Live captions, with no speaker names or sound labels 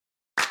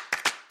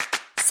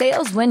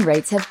sales win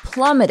rates have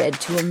plummeted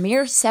to a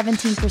mere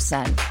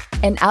 17%,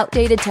 and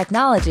outdated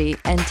technology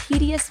and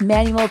tedious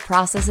manual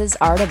processes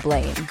are to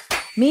blame.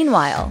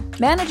 Meanwhile,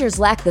 managers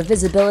lack the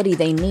visibility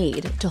they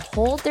need to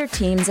hold their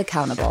teams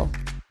accountable.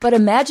 But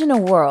imagine a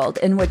world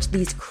in which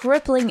these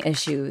crippling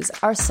issues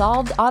are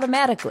solved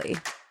automatically.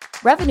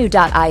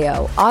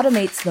 Revenue.io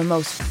automates the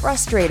most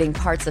frustrating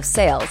parts of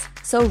sales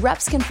so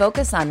reps can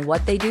focus on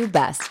what they do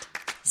best: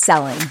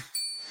 selling.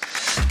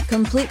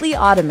 Completely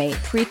automate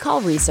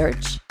pre-call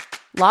research,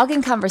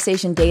 logging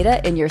conversation data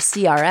in your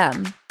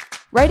CRM,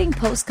 writing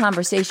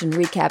post-conversation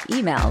recap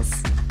emails,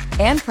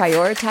 and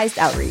prioritized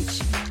outreach.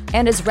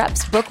 And as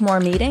reps book more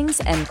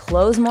meetings and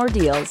close more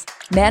deals,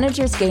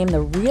 managers gain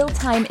the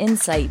real-time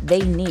insight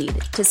they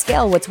need to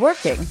scale what's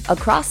working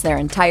across their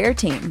entire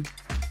team.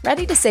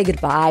 Ready to say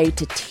goodbye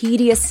to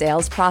tedious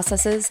sales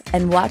processes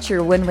and watch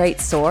your win rate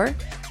soar?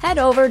 Head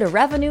over to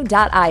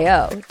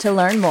Revenue.io to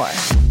learn more.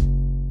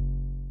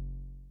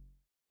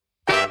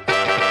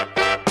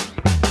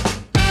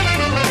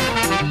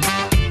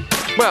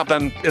 Well,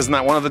 then, isn't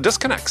that one of the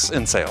disconnects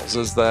in sales,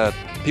 is that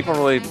people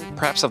really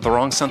perhaps have the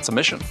wrong sense of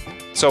mission?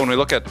 So when we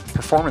look at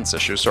performance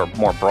issues, or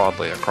more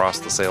broadly across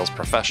the sales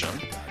profession,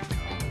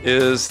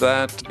 is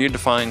that you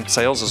define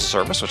sales as a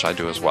service, which I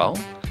do as well.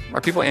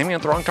 Are people aiming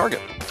at the wrong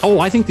target? Oh,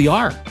 I think they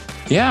are.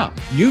 Yeah.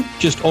 You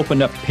just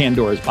opened up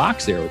Pandora's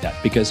box there with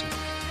that because,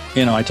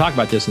 I talk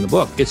about this in the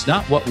book. It's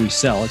not what we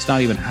sell. It's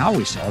not even how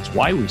we sell. It's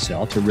why we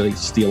sell, to really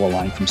steal a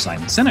line from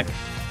Simon Sinek.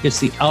 It's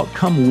the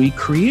outcome we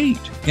create.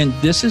 And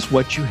this is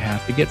what you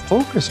have to get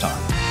focused on.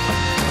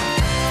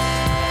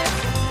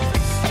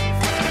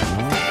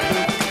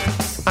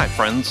 Hi,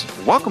 friends.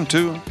 Welcome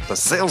to the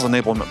Sales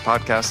Enablement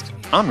Podcast.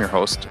 I'm your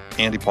host,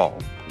 Andy Paul.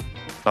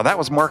 Now, that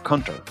was Mark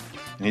Hunter,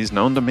 and he's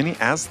known to many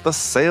as the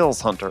Sales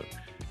Hunter,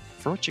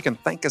 for which you can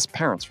thank his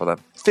parents for that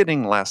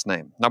fitting last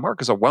name. Now,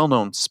 Mark is a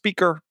well-known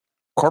speaker,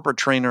 corporate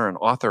trainer, and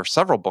author of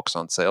several books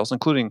on sales,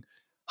 including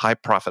High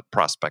Profit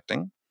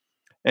Prospecting.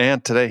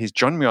 And today he's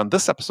joining me on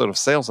this episode of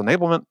Sales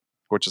Enablement,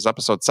 which is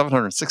episode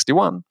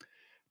 761,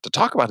 to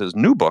talk about his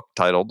new book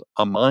titled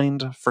A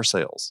Mind for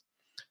Sales.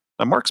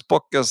 Now, Mark's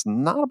book is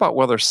not about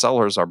whether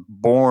sellers are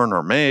born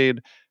or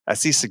made.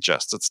 As he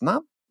suggests, it's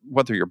not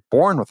whether you're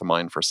born with a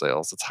mind for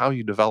sales, it's how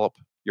you develop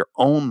your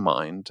own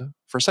mind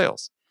for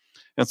sales.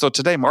 And so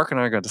today, Mark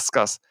and I are going to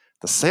discuss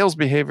the sales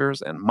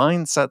behaviors and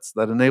mindsets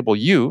that enable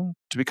you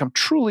to become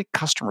truly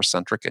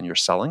customer-centric in your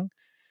selling,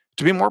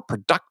 to be more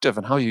productive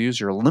in how you use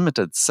your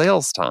limited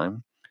sales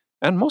time,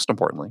 and most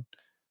importantly,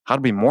 how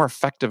to be more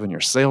effective in your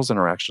sales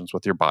interactions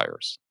with your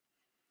buyers.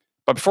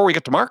 But before we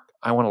get to Mark,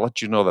 I want to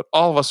let you know that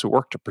all of us who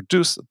work to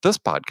produce this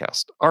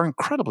podcast are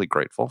incredibly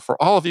grateful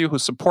for all of you who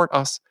support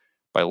us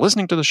by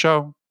listening to the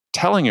show,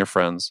 telling your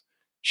friends,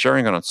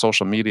 sharing it on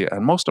social media,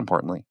 and most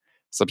importantly,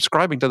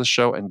 subscribing to the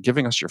show and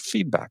giving us your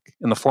feedback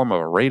in the form of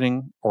a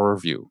rating or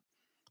review.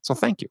 So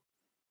thank you.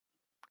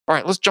 All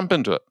right, let's jump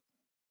into it.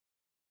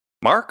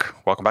 Mark,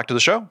 welcome back to the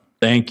show.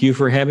 Thank you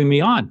for having me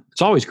on.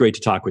 It's always great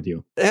to talk with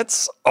you.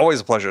 It's always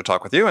a pleasure to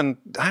talk with you. And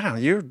I don't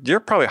know, you're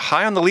probably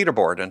high on the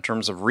leaderboard in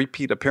terms of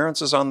repeat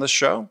appearances on this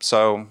show.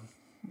 So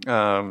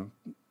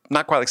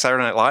not quite like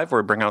Saturday Night Live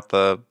where we bring out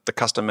the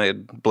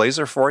custom-made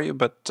blazer for you,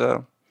 but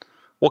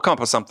we'll come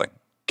up with something.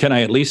 Can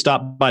I at least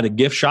stop by the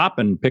gift shop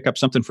and pick up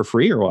something for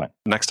free or what?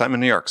 Next time in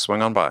New York,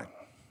 swing on by.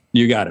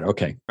 You got it.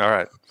 Okay. All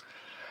right.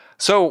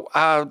 So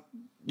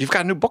you've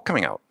got a new book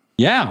coming out.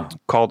 Yeah.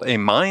 Called A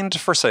Mind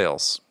for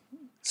Sales.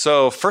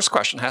 So first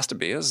question has to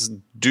be is,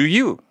 do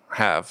you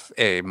have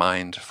a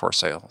mind for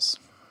sales?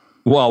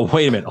 Well,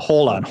 wait a minute.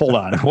 Hold on.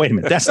 Wait a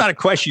minute. That's not a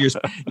question.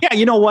 Yeah,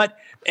 you know what?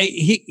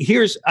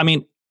 What's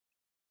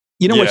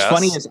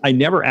funny is I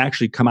never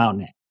actually come out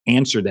and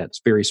answer that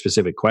very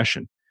specific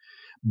question,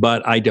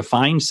 but I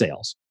define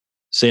sales.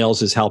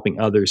 Sales is helping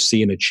others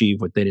see and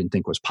achieve what they didn't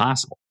think was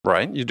possible.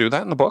 Right. You do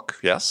that in the book.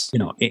 Yes.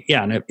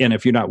 And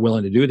if you're not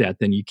willing to do that,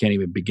 then you can't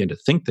even begin to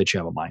think that you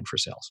have a mind for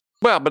sales.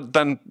 Well, but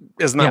then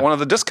isn't that one of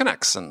the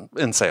disconnects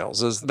in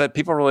sales, is that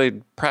people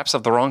really perhaps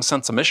have the wrong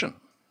sense of mission?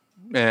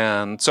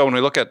 And so when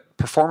we look at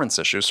performance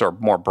issues, or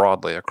more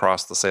broadly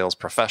across the sales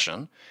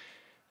profession,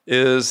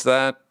 is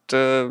that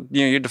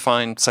you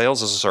define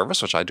sales as a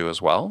service, which I do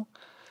as well,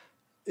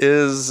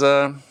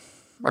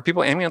 are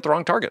people aiming at the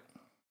wrong target?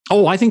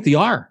 Oh, I think they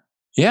are.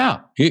 Yeah.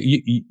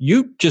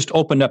 You just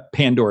opened up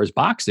Pandora's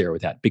box there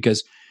with that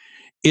because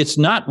it's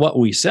not what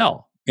we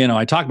sell.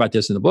 I talk about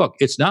this in the book.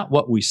 It's not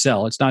what we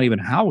sell. It's not even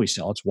how we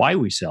sell. It's why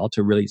we sell,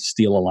 to really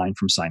steal a line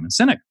from Simon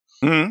Sinek.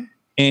 Mm-hmm.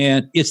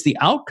 And it's the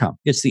outcome.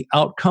 It's the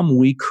outcome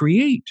we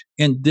create.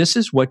 And this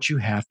is what you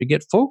have to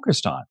get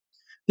focused on.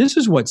 This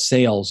is what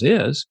sales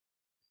is.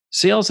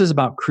 Sales is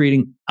about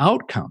creating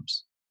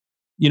outcomes.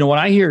 When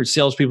I hear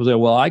salespeople say,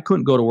 well, I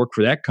couldn't go to work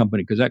for that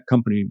company because that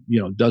company,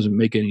 doesn't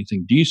make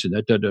anything decent.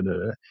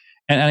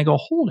 And I go,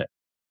 hold it.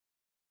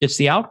 It's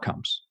the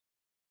outcomes.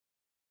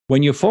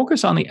 When you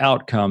focus on the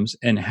outcomes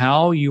and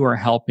how you are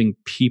helping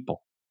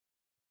people,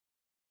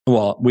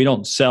 well, we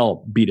don't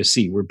sell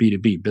B2C, we're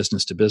B2B,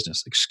 business to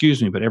business.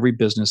 Excuse me, but every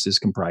business is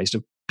comprised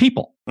of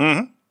people.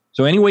 Mm-hmm.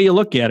 So any way you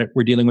look at it,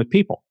 we're dealing with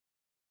people.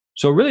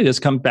 So really this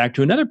comes back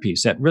to another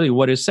piece that really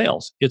what is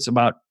sales? It's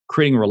about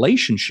creating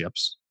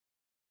relationships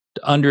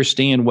to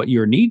understand what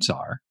your needs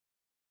are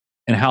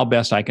and how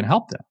best I can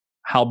help them,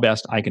 how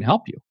best I can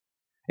help you.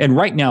 And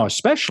right now,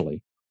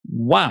 especially,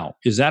 wow,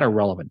 is that a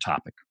relevant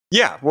topic?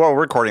 Yeah, well,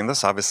 we're recording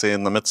this obviously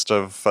in the midst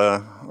of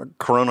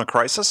Corona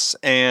crisis.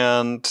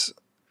 And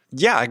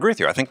yeah, I agree with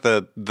you. I think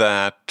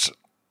that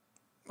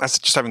I was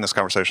just having this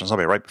conversation with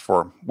somebody right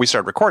before we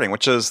started recording,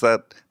 which is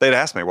that they'd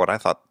asked me what I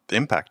thought the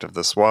impact of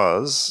this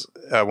was.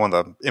 One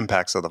of the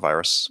impacts of the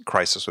virus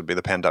crisis would be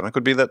the pandemic,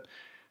 would be that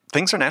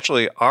things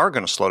are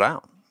going to slow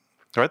down.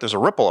 Right? There's a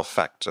ripple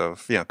effect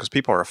of, because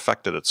people are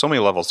affected at so many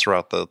levels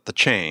throughout the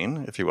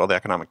chain, if you will, the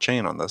economic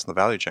chain on this and the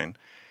value chain.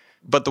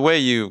 But the way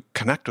you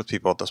connect with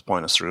people at this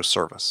point is through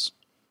service.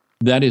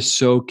 That is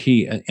so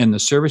key. And the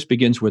service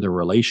begins with a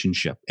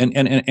relationship. And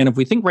if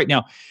we think right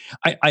now,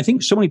 I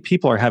think so many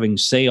people are having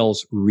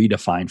sales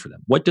redefined for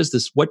them. What does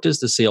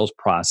the sales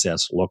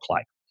process look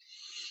like?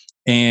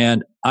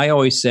 And I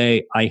always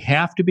say, I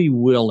have to be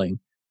willing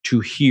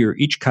to hear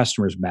each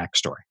customer's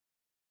backstory.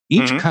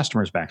 Each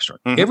customer's backstory.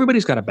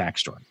 Everybody's got a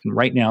backstory. And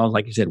right now,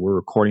 like you said, we're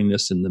recording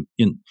this in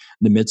the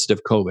midst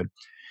of COVID.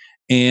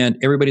 And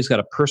everybody's got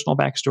a personal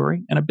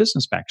backstory and a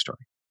business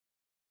backstory.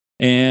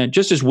 And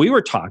just as we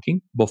were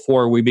talking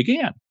before we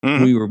began,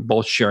 we were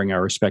both sharing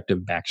our respective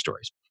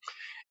backstories.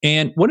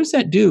 And what does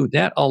that do?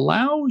 That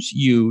allows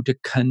you to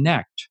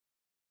connect,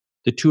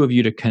 the two of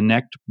you to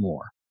connect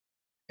more.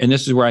 And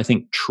this is where I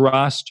think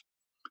trust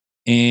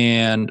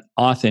and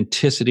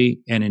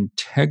authenticity and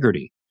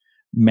integrity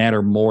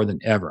matter more than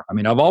ever. I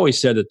mean, I've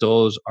always said that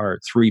those are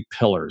three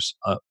pillars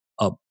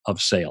of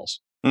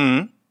sales.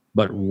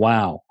 But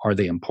wow, are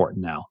they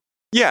important now?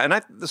 Yeah,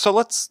 and so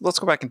let's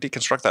go back and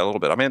deconstruct that a little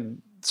bit. I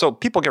mean, so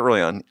people get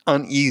really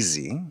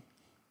uneasy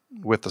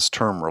with this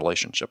term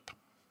relationship,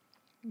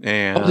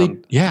 and I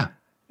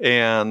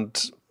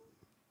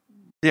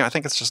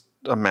think it's just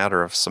a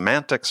matter of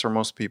semantics for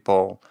most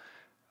people.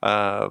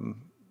 I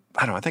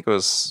don't know. I think it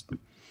was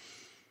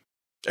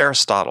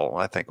Aristotle,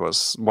 I think,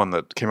 was one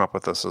that came up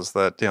with this, is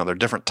that, there are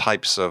different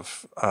types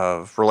of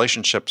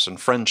relationships and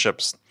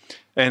friendships.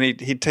 And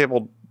he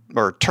termed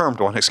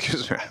one,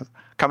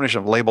 combination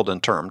of labeled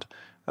and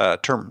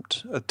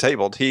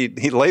tabled.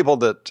 He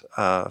labeled it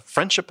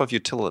friendship of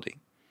utility.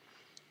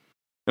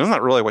 Isn't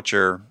that really what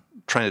you're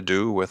trying to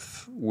do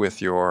with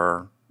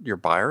your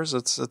buyers?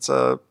 It's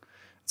a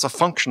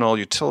functional,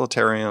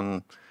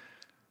 utilitarian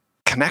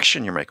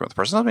connection you're making with the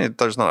person. I mean,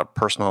 there's not a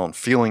personal and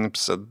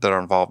feelings that are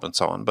involved and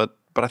so on, but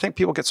I think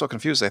people get so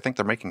confused. They think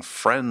they're making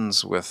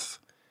friends with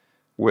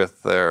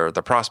their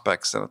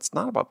prospects, and it's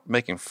not about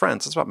making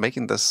friends. It's about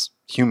making this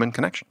human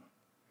connection.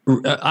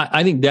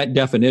 I think that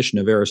definition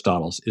of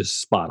Aristotle's is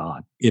spot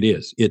on. It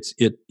is.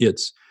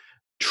 It's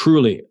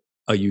truly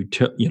a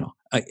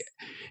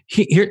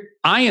here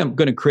I am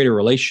going to create a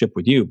relationship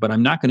with you, but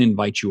I'm not going to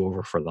invite you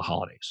over for the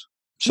holidays.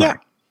 Sorry. Yeah,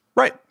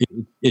 right.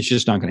 It's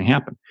just not going to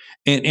happen.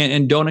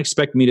 And don't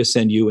expect me to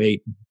send you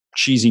a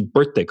cheesy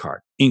birthday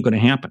card. Ain't going to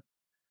happen.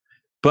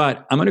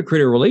 But I'm going to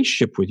create a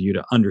relationship with you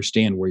to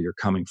understand where you're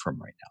coming from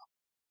right now.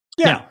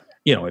 Yeah.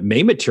 Now, it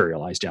may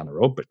materialize down the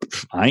road, but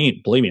I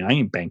ain't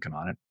banking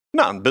on it.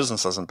 No, and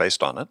business isn't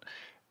based on it.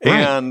 Right.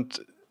 And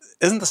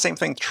isn't the same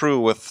thing true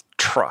with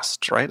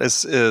trust, right? I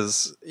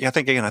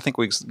think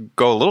we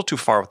go a little too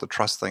far with the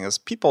trust thing, is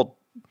people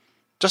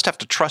just have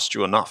to trust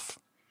you enough.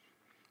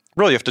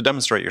 Really, you have to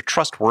demonstrate your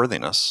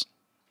trustworthiness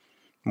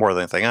more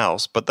than anything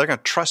else, but they're going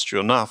to trust you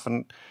enough.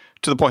 And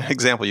to the point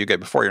example you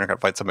gave before, you're not going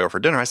to invite somebody over for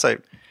dinner. I say,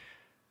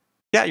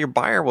 yeah, your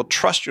buyer will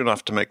trust you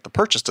enough to make the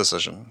purchase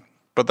decision,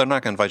 but they're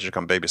not going to invite you to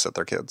come babysit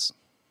their kids.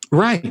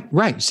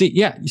 Right.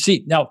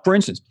 See, now, for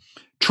instance,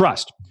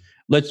 trust.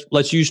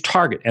 Let's use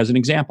Target as an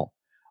example.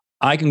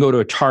 I can go to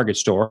a Target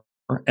store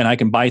and I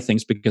can buy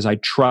things because I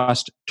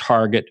trust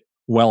Target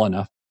well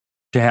enough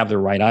to have the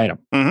right item.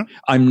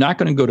 I'm not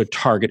going to go to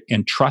Target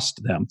and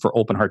trust them for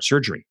open heart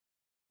surgery.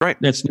 Right.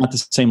 That's not the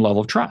same level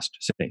of trust.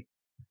 See,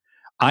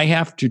 I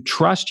have to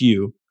trust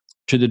you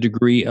to the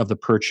degree of the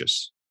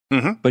purchase.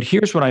 But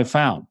here's what I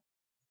found.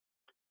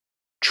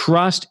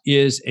 Trust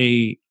is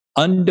a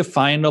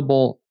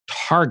undefinable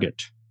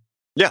target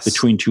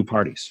between two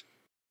parties.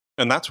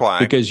 And that's why.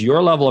 Because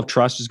your level of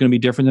trust is going to be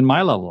different than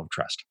my level of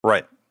trust.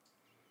 Right.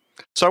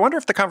 So I wonder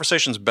if the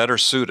conversation's better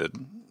suited.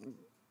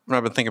 When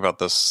I've been thinking about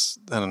this,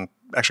 and I'm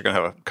actually going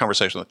to have a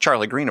conversation with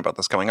Charlie Green about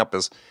this coming up,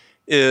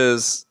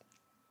 is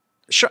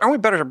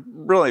aren't we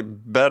really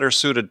better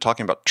suited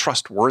talking about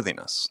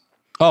trustworthiness?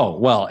 Oh,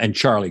 well, and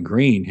Charlie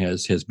Green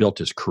has built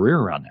his career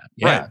around that.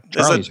 Yeah,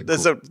 right.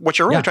 What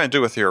you're really trying to do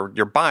with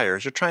your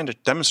buyers, you're trying to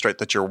demonstrate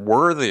that you're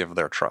worthy of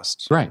their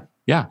trust. Right.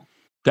 Yeah.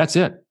 That's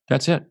it.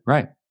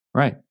 Right.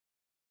 Like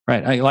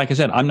I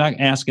said, I'm not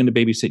asking to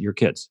babysit your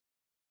kids.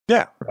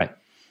 Yeah. Right.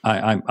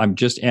 I'm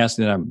just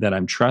asking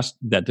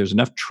that there's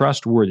enough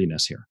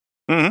trustworthiness here.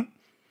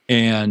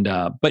 And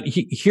but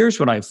here's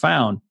what I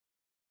found.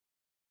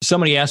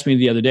 Somebody asked me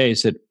the other day,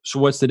 said, so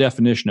what's the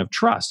definition of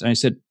trust? And I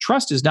said,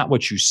 trust is not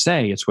what you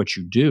say, it's what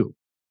you do.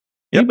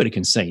 Anybody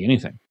can say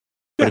anything,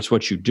 but it's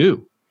what you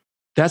do.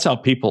 That's how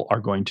people are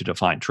going to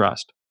define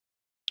trust.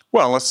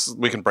 Well,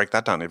 we can break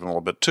that down even a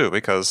little bit too,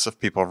 because if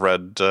people have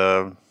read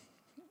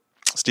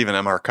Stephen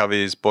M. R.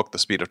 Covey's book, The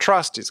Speed of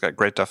Trust, he's got a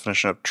great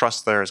definition of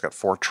trust there. He's got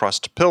 4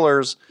 trust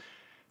pillars.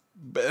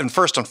 And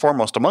first and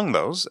foremost among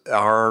those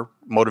are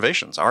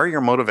motivations. Are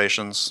your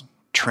motivations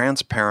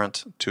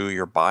transparent to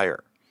your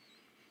buyer?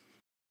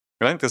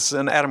 I think this,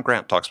 and Adam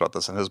Grant talks about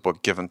this in his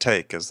book, Give and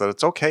Take, is that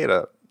it's okay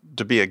to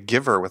be a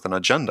giver with an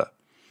agenda,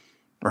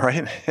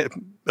 right?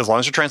 As long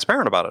as you're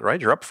transparent about it, right?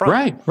 You're up front.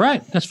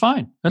 Right. That's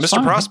fine. That's Mr.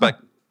 fine.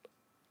 Prospect,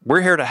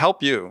 we're here to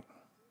help you.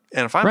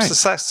 And if I'm Right.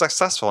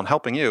 successful in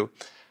helping you,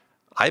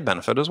 I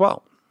benefit as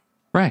well.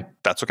 Right.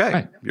 That's okay.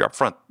 Right. You're up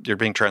front. You're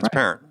being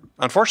transparent.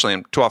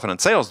 Unfortunately, too often in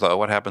sales, though,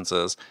 what happens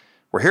is,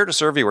 we're here to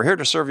serve you. We're here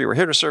to serve you. We're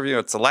here to serve you.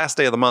 It's the last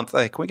day of the month.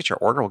 Hey, can we get your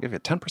order? We'll give you a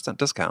 10%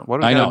 discount. What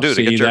do we got to do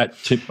to get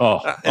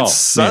your... and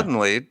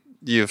suddenly,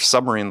 you've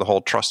submarined the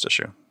whole trust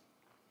issue.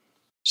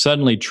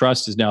 Suddenly,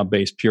 trust is now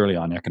based purely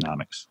on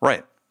economics.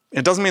 Right.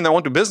 It doesn't mean they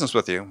won't do business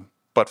with you,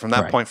 but from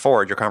that Right. point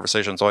forward, your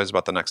conversation is always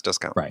about the next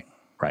discount. Right.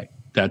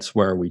 That's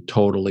where we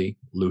totally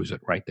lose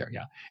it right there.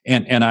 Yeah.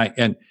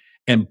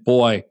 And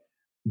boy,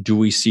 do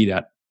we see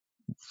that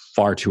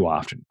far too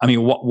often. I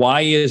mean,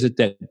 why is it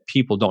that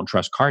people don't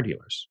trust car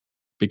dealers?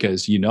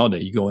 Because you know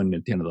that you go in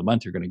at the end of the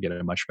month, you're going to get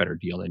a much better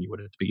deal than you would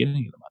at the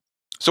beginning of the month.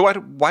 So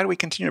why do we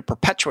continue to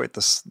perpetuate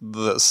this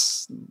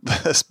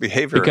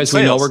behavior? Because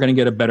we know we're going to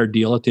get a better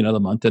deal at the end of the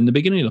month than the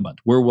beginning of the month.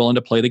 We're willing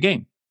to play the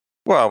game.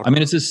 Well, I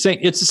mean, it's the same.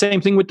 It's the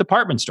same thing with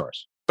department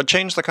stores. but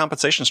change the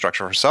compensation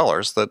structure for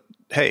sellers. That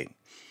hey,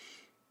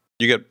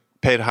 you get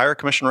paid higher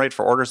commission rate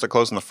for orders that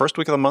close in the first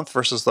week of the month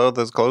versus those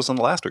that close in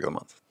the last week of the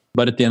month.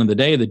 But at the end of the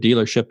day, the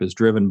dealership is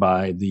driven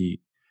by the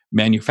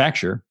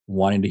manufacturer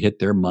wanting to hit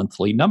their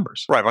monthly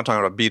numbers. Right. I'm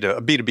talking about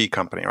a B2B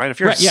company, right? If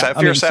you're, Right, yeah.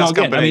 if you're a SaaS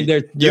company,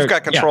 you've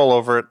got control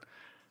over it.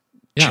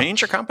 Yeah.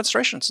 Change your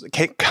compensation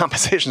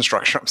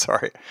structure. I'm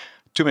sorry.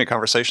 Too many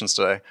conversations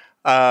today.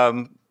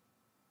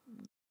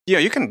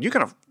 You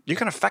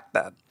can affect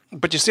that.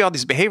 But you see all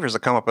these behaviors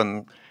that come up,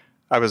 and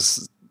I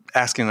was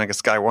asking like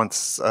this guy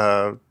once,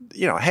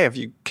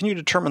 hey, can you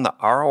determine the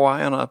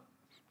ROI on a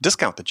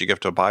discount that you give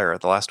to a buyer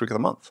at the last week of the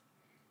month?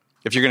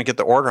 If you're going to get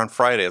the order on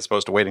Friday as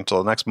opposed to waiting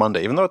till the next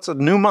Monday, even though it's a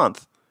new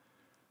month,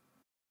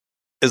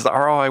 is the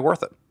ROI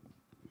worth it?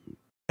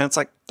 And it's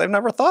like, they've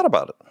never thought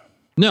about it.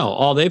 No,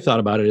 all they've thought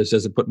about it is,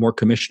 does it put more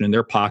commission in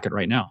their pocket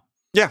right now?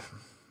 Yeah.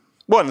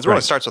 Well, and it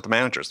really starts with the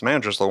managers. The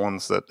managers are the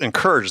ones that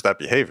encourage that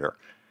behavior.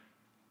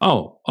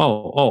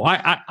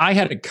 I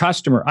had a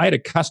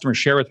customer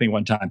share with me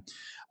one time.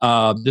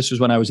 This was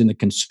when I was in the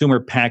consumer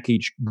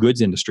packaged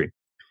goods industry.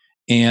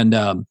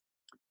 And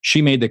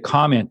she made the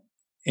comment,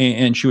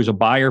 and she was a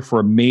buyer for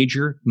a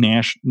major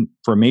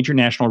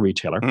national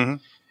retailer. Mm-hmm.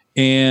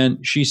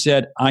 And she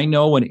said, I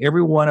know when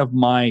every one of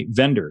my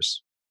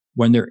vendors,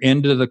 when their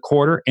end of the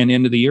quarter and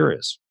end of the year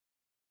is.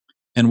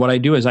 And what I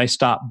do is I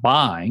stop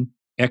buying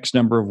X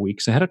number of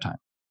weeks ahead of time.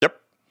 Yep.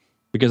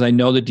 Because I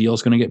know the deal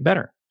is going to get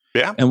better.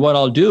 Yeah. And what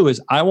I'll do is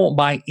I won't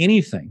buy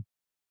anything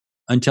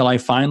until I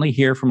finally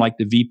hear from like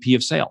the VP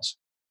of sales.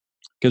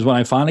 Because when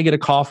I finally get a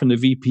call from the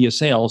VP of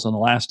sales on the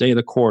last day of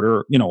the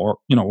quarter, or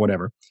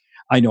whatever,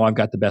 I know I've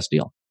got the best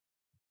deal.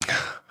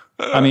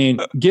 I mean,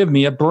 give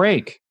me a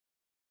break.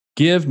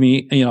 Give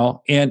me,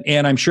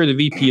 and I'm sure the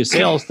VP of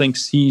sales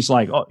thinks he's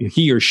like, oh,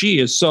 he or she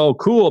is so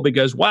cool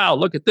because, wow,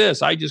 look at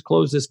this. I just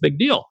closed this big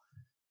deal.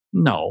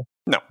 No.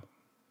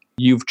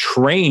 You've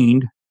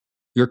trained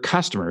your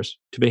customers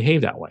to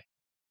behave that way.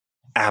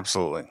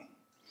 Absolutely.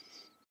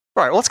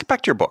 All right, well, let's get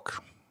back to your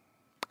book.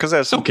 Because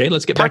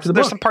let's get back to the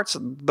book. There's some parts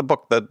of the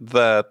book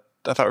that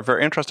I thought were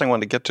very interesting, I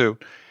wanted to get to.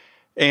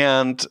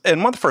 And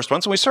one of the first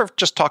ones, and we sort of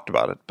just talked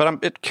about it, but I'm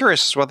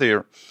curious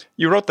whether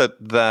you wrote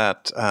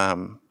that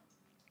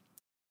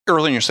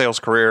early in your sales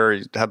career,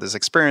 you had these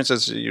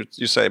experiences. You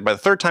say, by the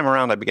third time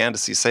around, I began to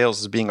see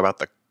sales as being about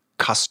the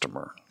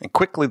customer. And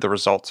quickly the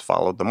results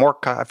followed. The more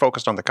I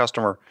focused on the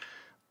customer,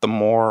 the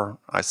more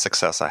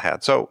success I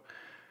had. So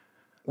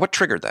what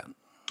triggered that?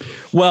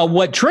 Well,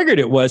 what triggered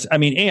it was,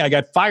 I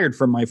got fired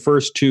from my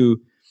first 2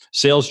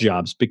 sales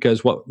jobs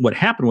because what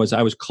happened was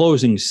I was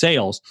closing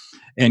sales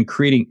and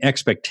creating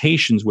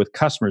expectations with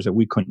customers that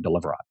we couldn't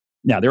deliver on.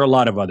 Now, there are a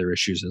lot of other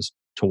issues as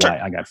to why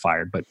I got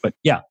fired, but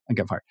yeah, I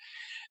got fired.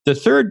 The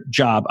third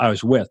job I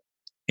was with,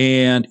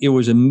 and it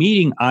was a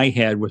meeting I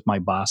had with my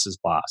boss's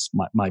boss.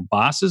 My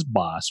boss's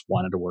boss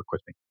wanted to work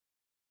with me,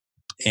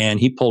 and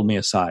he pulled me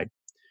aside.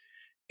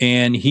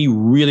 And he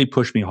really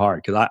pushed me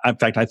hard because, I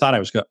thought I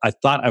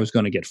was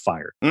going to get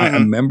fired. Mm-hmm.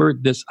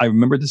 I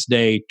remember this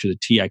day to the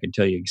T. I can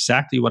tell you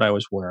exactly what I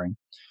was wearing.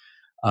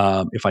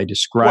 If I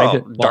described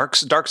it, dark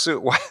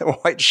suit,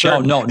 white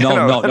shirt. No.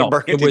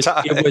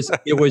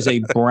 It was a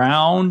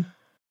brown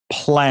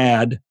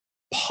plaid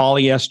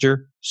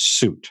polyester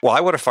suit. Well, I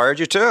would have fired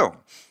you too.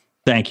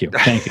 Thank you. But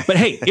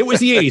hey, it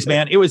was the 80s,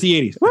 man. It was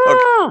the 80s.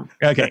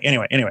 Okay.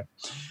 Anyway.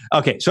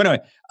 Okay. So anyway.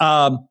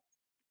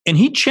 And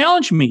he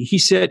challenged me. He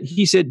said,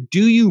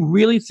 do you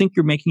really think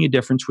you're making a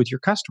difference with your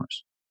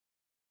customers?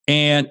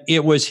 And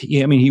it was,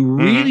 he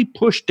really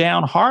pushed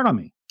down hard on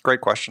me.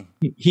 Great question.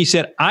 He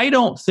said, I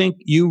don't think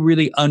you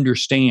really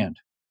understand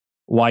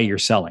why you're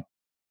selling.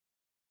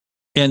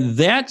 And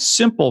that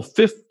simple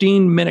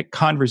 15-minute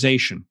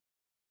conversation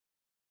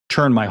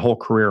turned my whole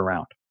career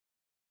around.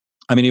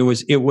 I mean, it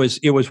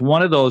was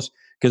one of those,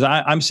 because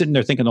I'm sitting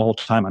there thinking the whole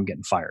time I'm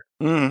getting fired,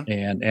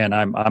 and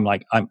I'm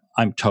like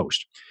I'm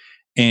toast.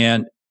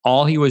 And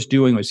all he was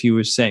doing was he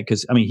was saying,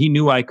 because I mean he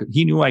knew I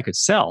could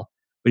sell,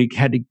 but he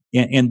had to,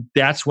 and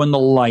that's when the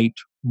light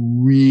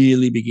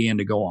really began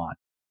to go on.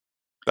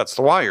 That's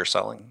the why you're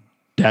selling.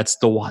 That's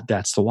the why.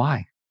 That's the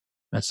why.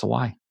 That's the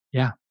why.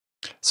 Yeah.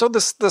 So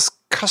this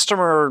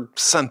customer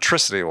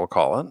centricity, we'll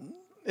call it,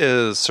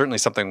 is certainly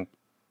something.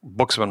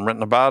 Books have been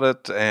written about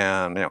it,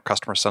 and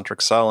customer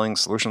centric selling,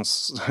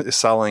 solutions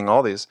selling,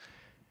 all these.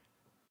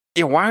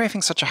 Why are we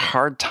having such a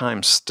hard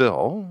time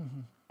still,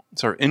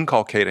 sort of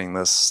inculcating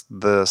this? I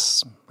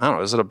don't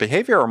know. Is it a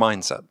behavior or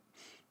mindset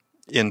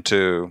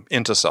into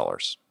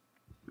sellers?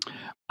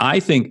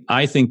 I think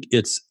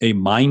it's a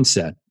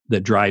mindset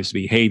that drives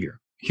behavior.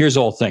 Here's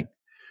the whole thing: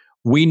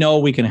 we know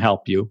we can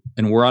help you,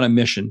 and we're on a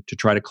mission to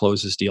try to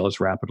close this deal as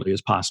rapidly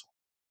as possible.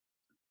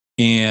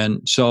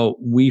 And so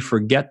we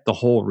forget the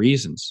whole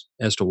reasons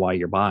as to why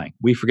you're buying.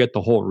 We forget the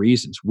whole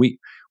reasons. We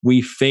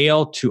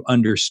fail to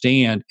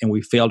understand, and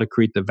we fail to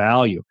create the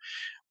value.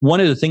 One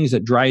of the things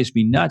that drives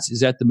me nuts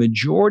is that the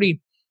majority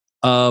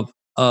of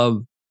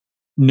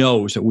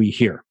no's that we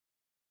hear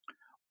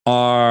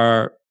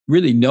are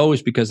really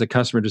no's because the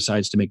customer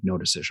decides to make no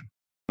decision.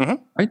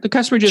 Mm-hmm. Right? The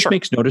customer just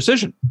makes no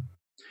decision.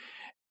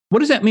 What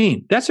does that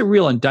mean? That's a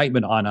real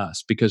indictment on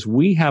us, because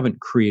we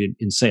haven't created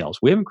in sales.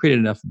 We haven't created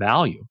enough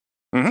value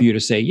for you to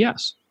say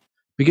yes.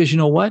 Because you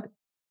know what?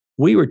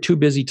 We were too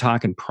busy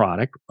talking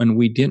product when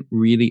we didn't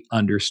really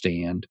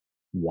understand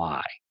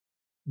why.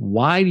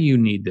 Why do you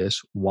need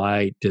this?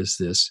 Why does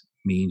this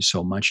mean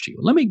so much to you?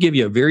 Let me give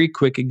you a very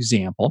quick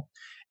example.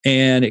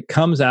 And it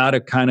comes out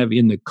of kind of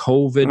in the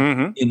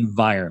COVID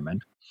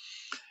environment.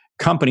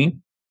 Company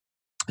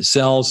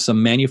sells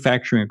some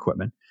manufacturing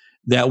equipment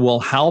that will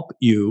help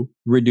you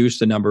reduce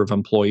the number of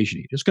employees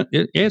you need.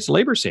 It's a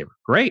labor saver.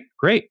 Great.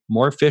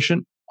 More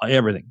efficient.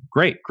 Everything.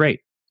 Great.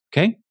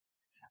 Okay.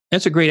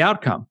 That's a great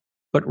outcome.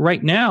 But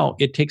right now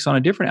it takes on a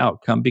different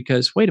outcome,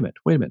 because wait a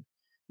minute.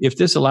 If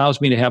this allows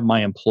me to have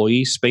my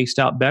employees spaced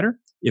out better,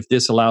 if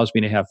this allows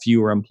me to have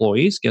fewer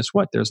employees, guess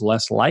what? There's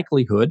less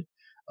likelihood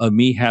of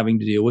me having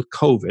to deal with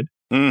COVID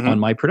on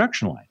my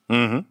production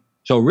line.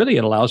 So really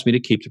it allows me to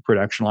keep the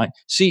production line.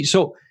 See,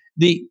 so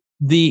the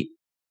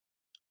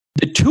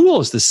tool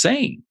is the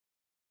same,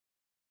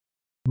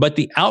 but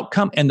the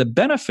outcome and the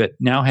benefit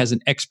now has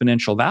an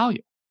exponential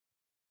value.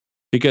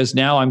 Because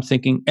now I'm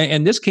thinking,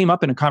 and this came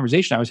up in a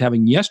conversation I was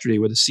having yesterday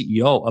with a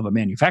CEO of a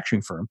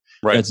manufacturing firm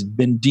that's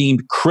been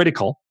deemed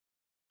critical.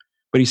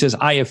 But he says,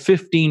 I have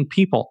 15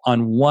 people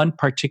on one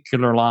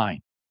particular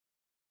line,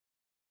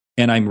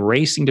 and I'm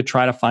racing to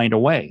try to find a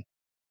way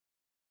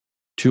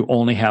to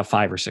only have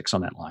 5 or 6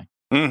 on that line.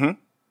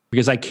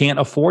 Because I can't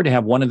afford to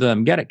have one of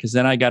them get it, because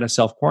then I got to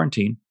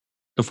self-quarantine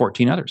the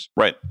 14 others.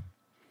 Right.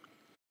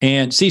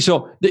 And see,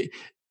 so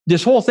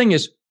this whole thing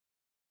is,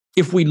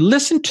 if we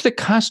listen to the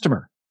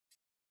customer,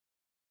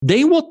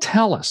 they will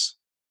tell us,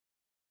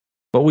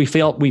 but we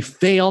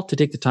fail to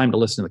take the time to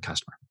listen to the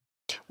customer.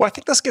 Well, I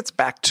think this gets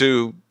back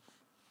to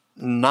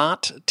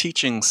not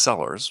teaching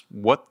sellers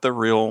what the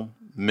real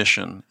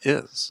mission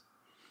is.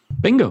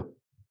 Bingo.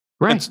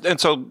 Right. And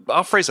so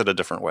I'll phrase it a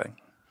different way.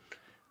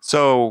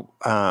 So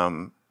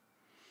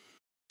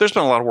there's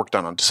been a lot of work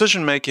done on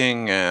decision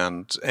making,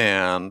 and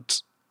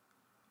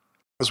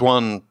as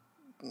one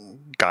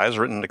guy has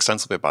written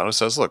extensively about it,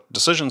 says, look,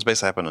 decisions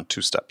basically happen in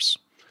 2 steps.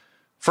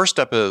 First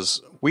step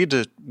is we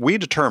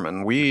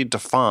define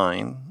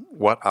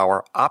what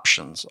our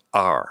options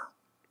are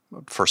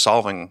for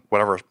solving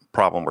whatever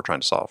problem we're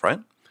trying to solve, right?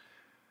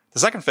 The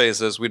second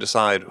phase is we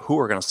decide who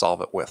we're going to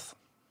solve it with.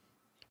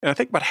 And I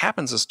think what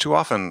happens is too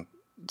often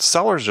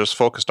sellers just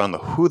focused on the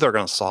who they're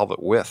going to solve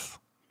it with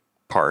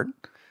part,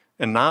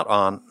 and not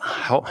on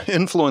how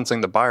influencing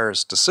the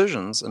buyer's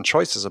decisions and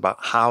choices about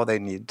how they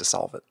need to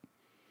solve it.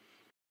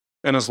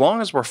 And as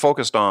long as we're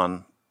focused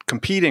on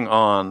competing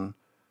on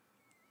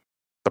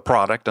the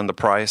product and the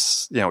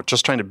price,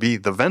 just trying to be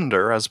the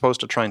vendor as opposed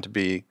to trying to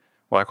be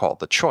what I call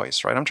the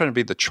choice, right? I'm trying to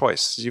be the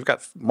choice. You've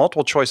got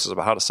multiple choices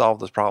about how to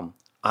solve this problem.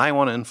 I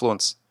want to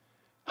influence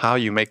how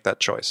you make that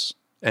choice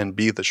and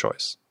be the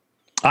choice.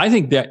 I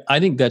think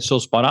that's so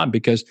spot on,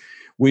 because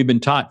we've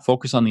been taught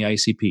focus on the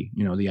ICP,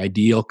 the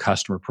ideal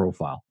customer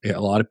profile. A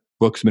lot of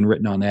books have been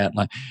written on that.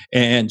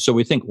 And so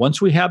we think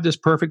once we have this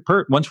perfect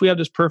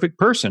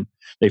person,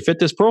 they fit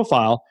this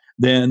profile,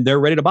 then they're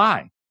ready to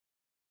buy.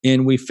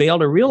 And we fail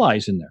to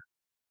realize in there,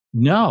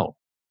 no,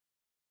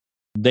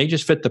 they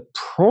just fit the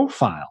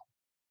profile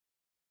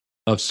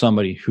of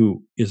somebody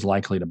who is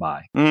likely to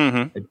buy.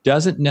 It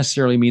doesn't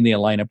necessarily mean they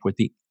line up with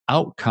the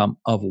outcome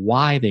of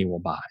why they will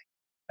buy.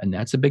 And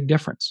that's a big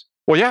difference.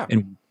 Well, yeah.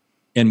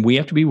 And we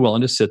have to be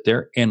willing to sit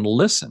there and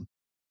listen.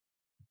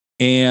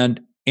 And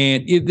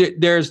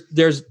there's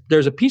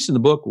a piece in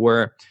the book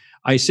where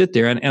I sit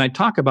there and I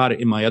talk about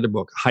it in my other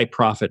book, High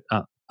Profit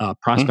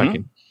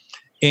Prospecting.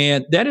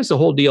 And that is the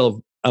whole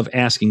deal of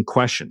asking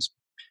questions.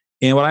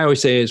 And what I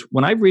always say is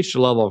when I've reached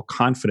a level of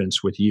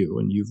confidence with you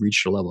and you've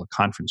reached a level of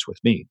confidence with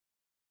me,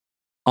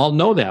 I'll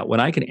know that when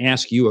I can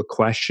ask you a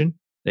question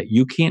that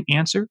you can't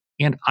answer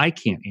and I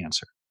can't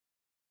answer.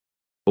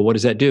 But what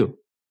does that do?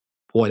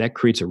 Boy, that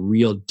creates a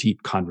real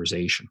deep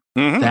conversation.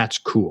 That's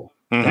cool.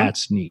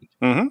 That's neat.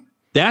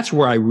 That's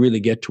where I really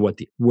get to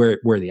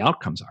where the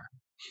outcomes are.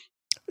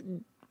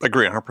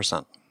 Agree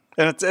 100%.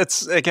 And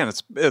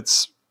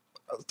it's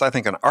I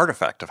think an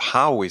artifact of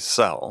how we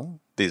sell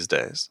these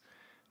days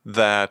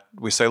that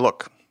we say,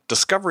 look,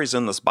 discovery's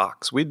in this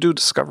box. We do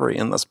discovery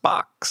in this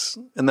box.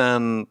 And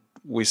then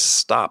we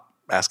stop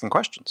asking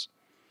questions.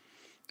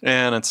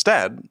 And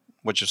instead,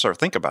 what you sort of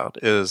think about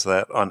is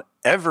that on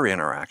every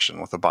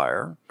interaction with a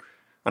buyer,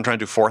 I'm trying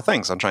to do four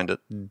things. I'm trying to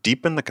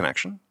deepen the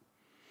connection,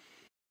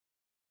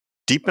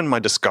 deepen my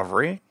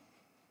discovery,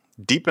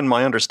 deepen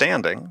my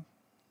understanding,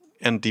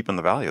 and deepen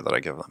the value that I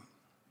give them.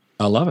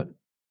 I love it.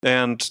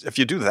 And if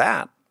you do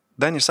that,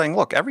 then you're saying,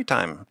 look, every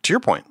time, to your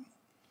point,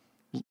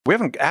 we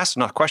haven't asked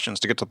enough questions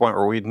to get to the point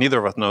where neither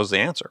of us knows the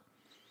answer.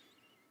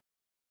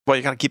 Well,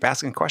 you got to keep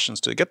asking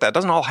questions to get that. It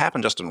doesn't all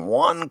happen just in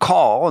one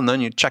call, and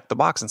then you check the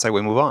box and say,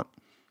 we move on.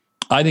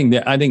 I think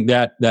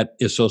that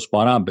is so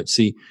spot on. But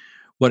see,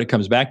 what it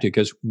comes back to,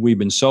 because we've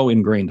been so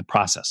ingrained the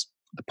process.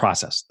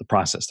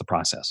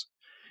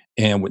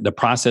 And the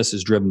process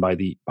is driven by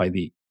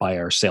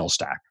our sales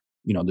stack,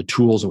 the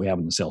tools that we have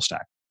in the sales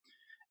stack.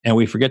 And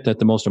we forget that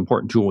the most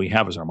important tool we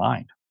have is our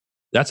mind.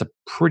 That's a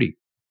pretty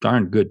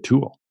darn good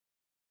tool.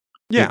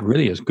 Yeah. It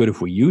really is good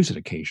if we use it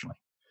occasionally.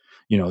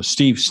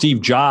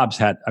 Steve Jobs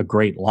had a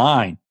great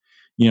line.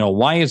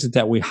 Why is it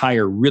that we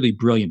hire really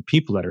brilliant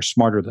people that are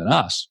smarter than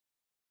us,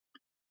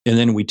 and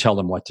then we tell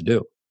them what to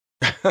do?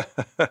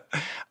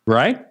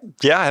 Right?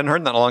 Yeah, I hadn't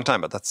heard that in a long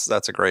time, but that's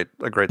a great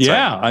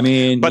yeah. saying. I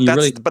mean,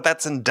 but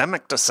that's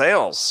endemic to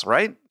sales,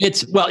 right?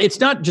 It's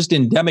not just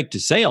endemic to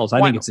sales.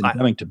 I think it's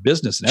endemic to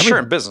business and everything. Sure,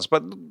 in business,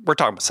 but we're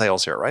talking about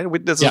sales here, right?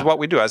 This is what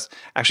we do. I was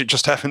actually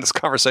just having this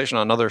conversation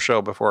on another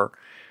show before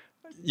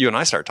you and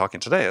I started talking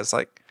today. It's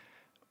like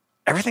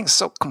everything's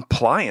so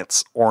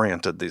compliance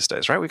oriented these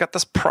days, right? We got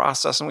this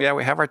process, and we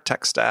have our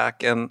tech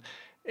stack, and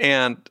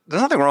there's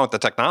nothing wrong with the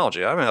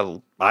technology. I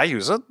mean, I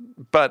use it,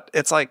 but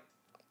it's like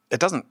it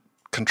doesn't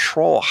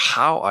control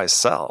how I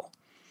sell,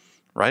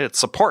 right? It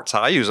supports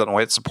how I use it in a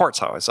way. It supports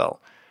how I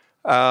sell.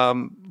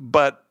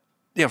 But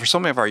for so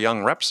many of our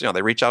young reps,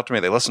 they reach out to me,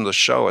 they listen to the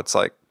show. It's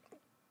like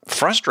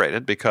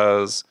frustrated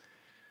because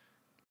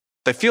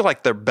they feel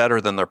like they're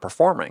better than they're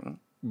performing,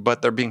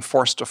 but they're being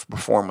forced to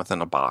perform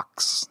within a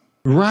box.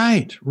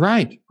 Right.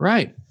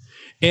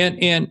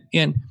 And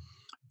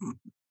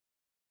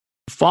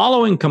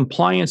following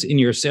compliance in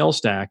your sales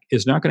stack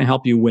is not going to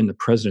help you win the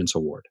President's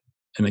Award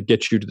and it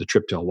gets you to the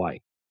trip to Hawaii.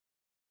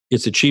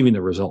 It's achieving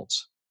the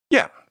results.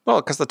 Yeah. Well,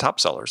 because the top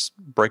sellers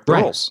break the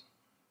rules.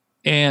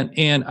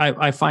 And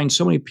I find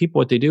so many people,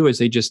 what they do is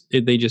they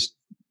just,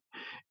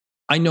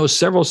 I know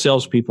several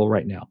salespeople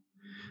right now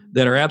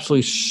that are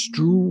absolutely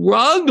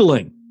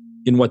struggling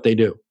in what they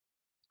do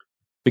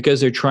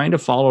because they're trying to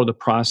follow the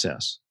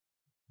process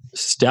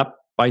step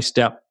by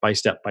step by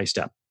step by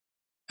step.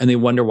 And they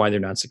wonder why they're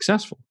not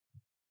successful.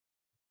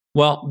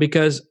 Well,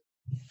 because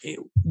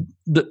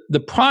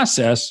the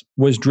process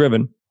was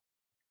driven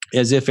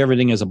as if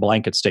everything is a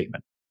blanket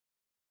statement.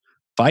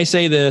 If I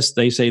say this,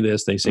 they say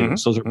this, they say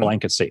this. Those are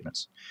blanket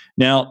statements.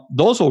 Now,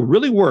 those will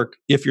really work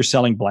if you're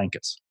selling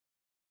blankets.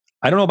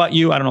 I don't know about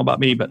you, I don't know about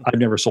me, but I've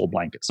never sold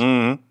blankets.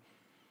 So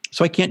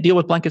I can't deal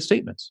with blanket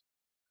statements.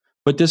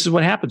 But this is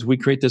what happens. We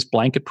create this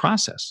blanket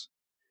process.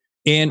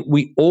 And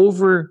we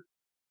over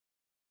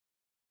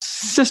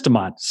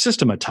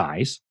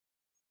systematize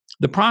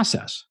the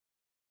process.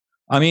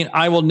 I mean,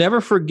 I will never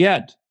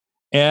forget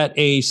at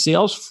a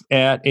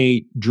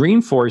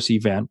Dreamforce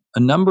event a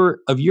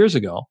number of years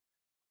ago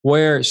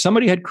where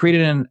somebody had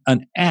created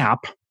an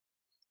app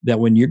that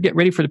when you get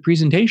ready for the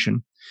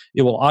presentation,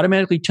 it will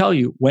automatically tell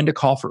you when to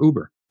call for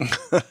Uber.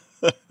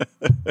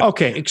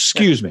 Okay,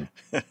 excuse me.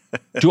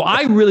 Do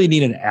I really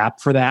need an app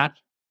for that?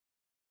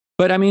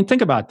 But I mean,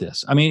 think about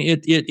this. I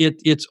mean,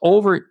 it's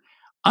over.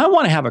 I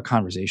want to have a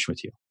conversation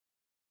with you.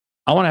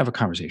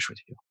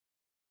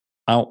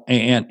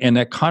 And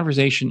that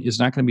conversation is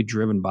not going to be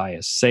driven by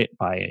a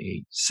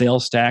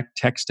sales stack,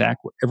 tech stack,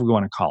 whatever we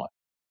want to call it.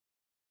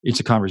 It's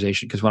a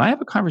conversation. Because when I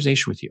have a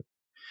conversation with you,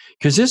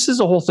 because this is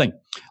the whole thing.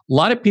 A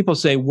lot of people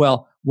say,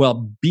 well,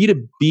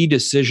 B2B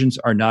decisions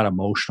are not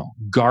emotional.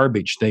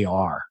 Garbage, they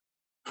are.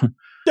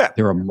 Yeah.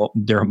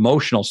 They're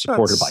emotional,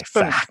 supported by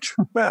fact.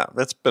 Yeah,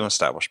 that's been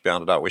established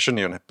beyond a doubt. We shouldn't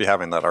even be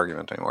having that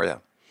argument anymore. Yeah.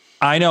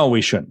 I know we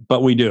shouldn't,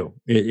 but we do.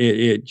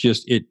 It's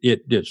just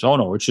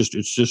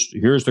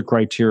here's the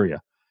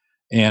criteria.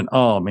 And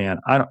oh man,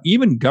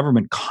 even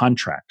government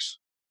contracts,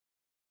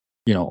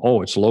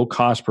 it's low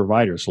cost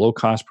provider.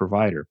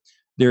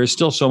 There is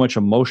still so much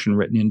emotion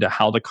written into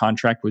how the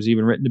contract was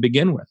even written to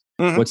begin with.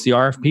 What's the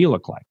RFP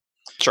look like?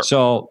 Sure.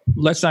 So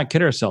let's not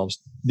kid ourselves.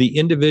 The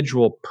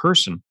individual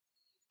person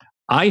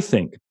I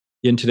think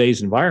in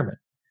today's environment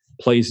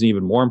plays an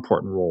even more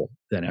important role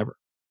than ever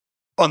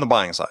On the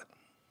buying side.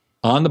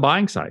 on the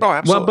buying side. Oh,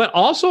 absolutely.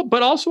 Well,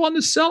 but also on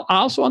the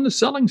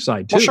selling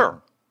side too. Well,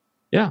 sure.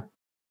 Yeah.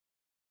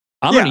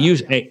 I'm going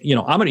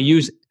to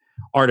use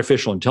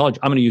artificial intelligence.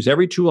 I'm going to use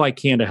every tool I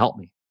can to help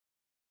me.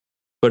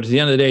 But at the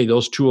end of the day,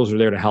 those tools are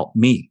there to help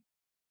me.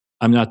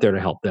 I'm not there to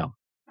help them.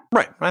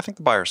 Right. I think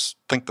the buyers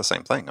think the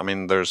same thing. I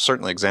mean, there's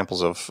certainly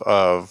examples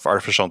of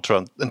artificial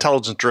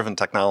intelligence-driven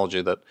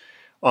technology that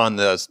on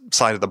the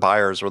side of the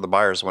buyers, where the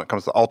buyers, when it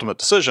comes to the ultimate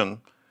decision,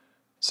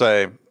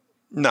 say,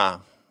 nah,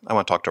 I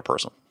want to talk to a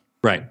person.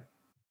 Right.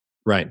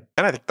 And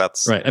I think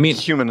that's right. I mean,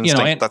 human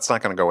instinct. That's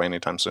not going to go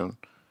anytime soon.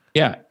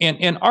 Yeah.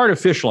 And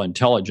artificial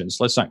intelligence,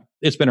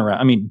 it's been around.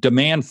 I mean,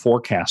 demand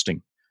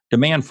forecasting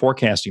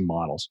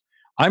models.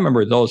 I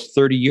remember those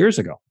 30 years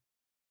ago.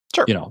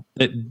 Sure.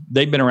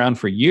 They've been around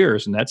for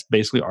years, and that's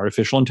basically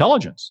artificial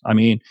intelligence. I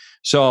mean,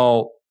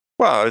 so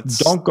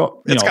it's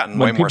gotten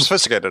way more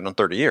sophisticated in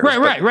 30 years.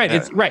 Right.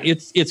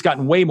 It's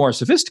gotten way more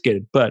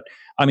sophisticated. But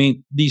I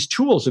mean, these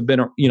tools have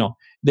been,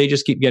 they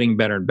just keep getting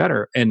better and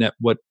better. And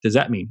what does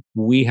that mean?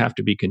 We have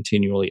to be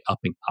continually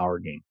upping our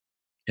game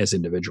as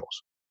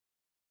individuals.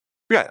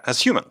 Yeah,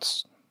 as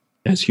humans.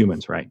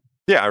 Right.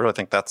 Yeah, I really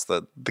think that's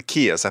the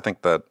key. Is I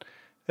think that.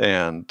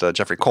 And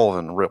Jeffrey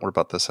Colvin wrote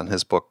about this in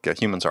his book,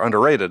 Humans Are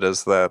Underrated,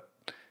 is that,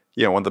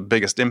 one of the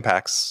biggest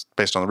impacts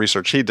based on the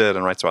research he did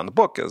and writes about in the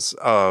book is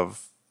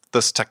of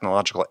this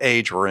technological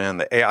age we're in,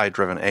 the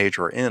AI-driven age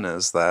we're in,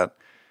 is that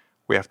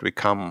we have to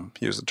become,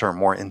 use the term,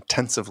 more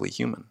intensively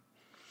human.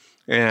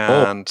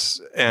 And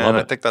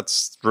I think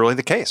that's really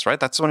the case, right?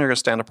 That's when you're going to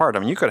stand apart. I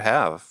mean, you could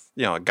have,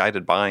 a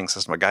guided buying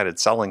system, a guided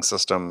selling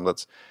system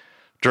that's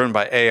driven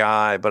by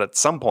AI, but at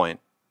some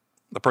point,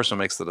 the person who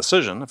makes the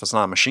decision, if it's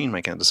not a machine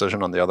making a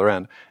decision on the other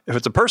end, if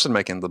it's a person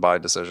making the buy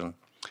decision,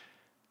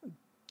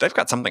 they've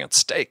got something at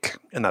stake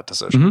in that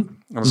decision. Mm-hmm.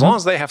 And as long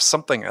as they have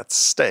something at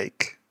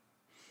stake,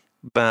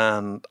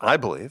 then I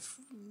believe,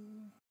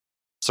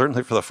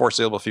 certainly for the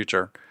foreseeable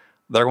future,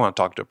 they're going to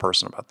talk to a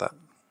person about that.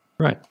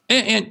 Right.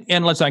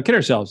 And let's not kid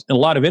ourselves. In a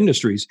lot of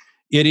industries,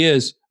 it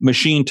is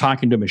machine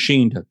talking to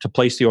machine to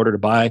place the order to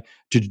buy,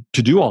 to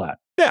do all that.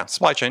 Yeah,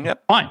 supply chain,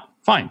 yep.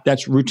 Fine.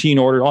 That's routine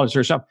order, all this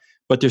sort of stuff.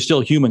 But there's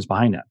still humans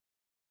behind that.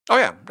 Oh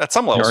yeah, at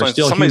some level,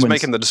 somebody's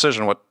making the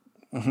decision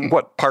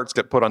what parts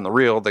get put on the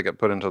reel, they get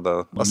put into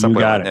the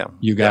assembly line.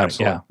 You got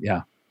it.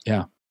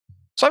 Yeah.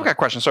 So I've got a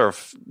question.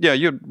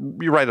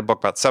 You write a book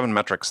about 7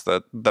 metrics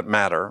that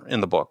matter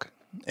in the book,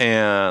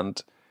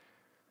 and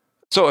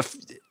so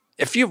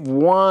if you have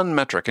one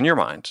metric in your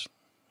mind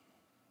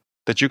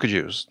that you could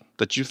use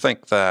that you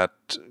think that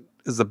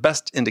is the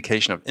best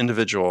indication of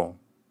individual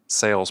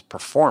sales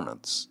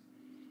performance,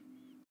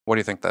 what do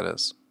you think that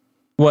is?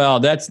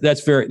 Well, that's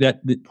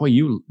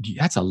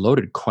a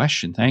loaded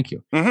question. Thank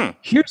you. Mm-hmm.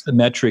 Here's the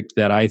metric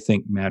that I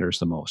think matters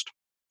the most.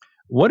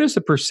 What is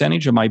the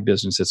percentage of my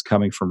business that's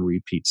coming from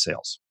repeat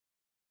sales?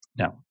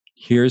 Now,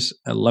 here's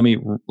let me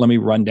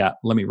run down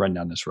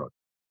this road.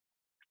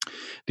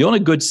 The only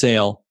good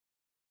sale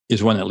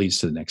is one that leads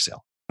to the next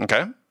sale.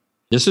 Okay.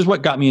 This is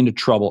what got me into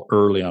trouble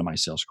early on in my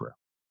sales career.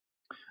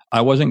 I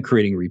wasn't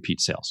creating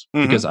repeat sales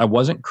because I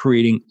wasn't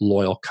creating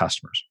loyal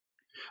customers.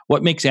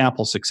 What makes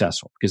Apple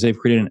successful? Because they've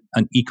created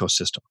an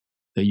ecosystem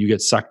that you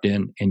get sucked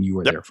in and you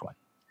are there for it.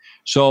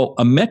 So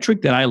a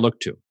metric that I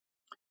look to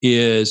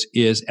is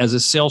as a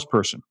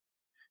salesperson,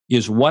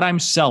 is what I'm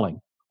selling.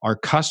 Are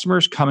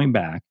customers coming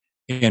back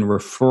and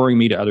referring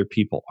me to other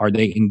people? Are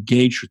they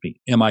engaged with me?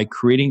 Am I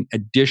creating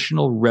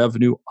additional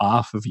revenue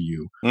off of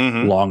you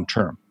long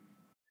term?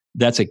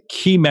 That's a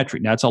key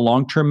metric. Now, it's a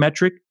long-term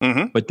metric,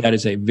 but that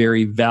is a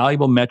very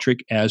valuable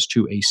metric as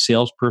to a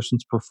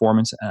salesperson's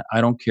performance.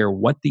 I don't care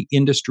what the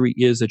industry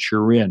is that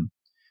you're in,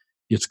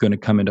 it's going to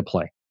come into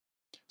play.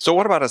 So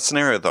what about a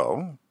scenario,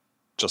 though,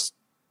 just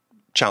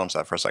challenge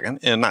that for a second,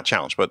 and not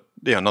challenge, but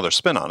another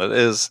spin on it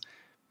is,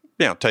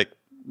 take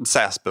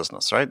SaaS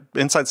business, right?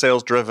 Inside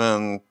sales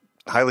driven,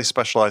 highly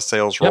specialized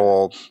sales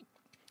role,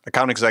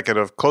 account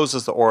executive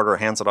closes the order,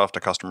 hands it off to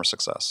customer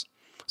success.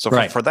 So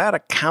for that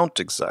account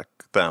exec,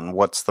 then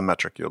what's the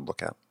metric you'd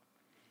look at?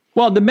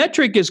 Well, the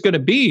metric is going to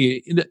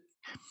be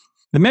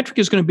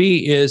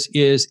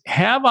is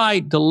have I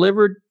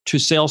delivered to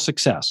sales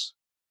success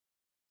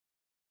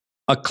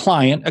a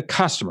client, a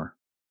customer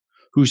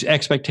whose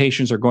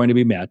expectations are going to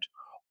be met,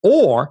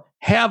 or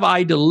have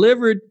I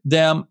delivered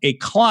them a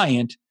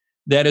client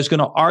that is going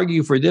to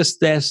argue for this,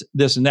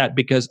 and that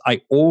because I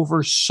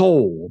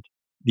oversold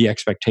the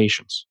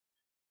expectations?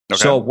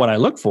 Okay. So what I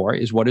look for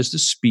is what is the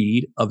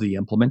speed of the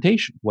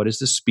implementation? What is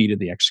the speed of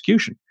the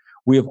execution?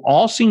 We have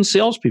all seen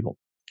salespeople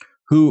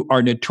who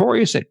are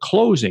notorious at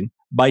closing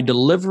by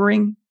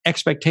delivering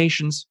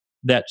expectations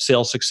that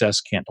sales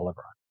success can't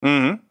deliver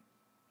on.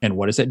 And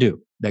what does that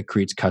do? That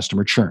creates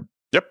customer churn.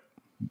 Yep.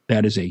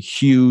 That is a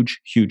huge,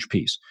 huge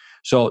piece.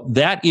 So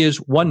that is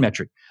one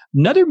metric.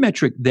 Another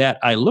metric that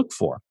I look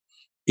for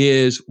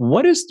is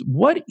what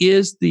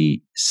is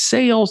the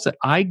sales that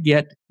I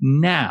get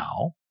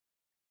now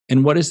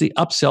and what is the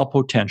upsell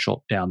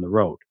potential down the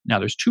road. Now,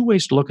 there's two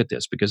ways to look at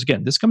this because,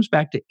 again, this comes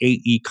back to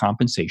AE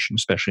compensation,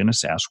 especially in a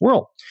SaaS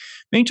world.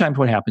 Many times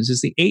what happens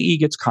is the AE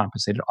gets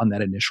compensated on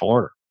that initial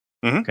order.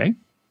 Okay?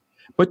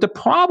 But the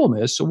problem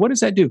is, so what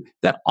does that do?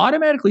 That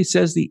automatically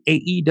says the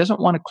AE doesn't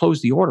want to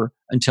close the order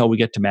until we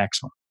get to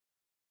maximum.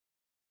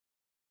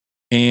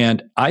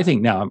 And I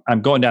think now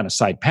I'm going down a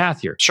side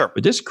path here. Sure.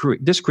 But this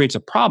creates a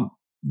problem.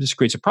 This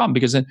creates a problem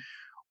because then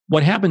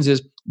what happens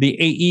is the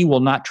AE will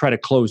not try to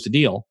close the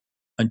deal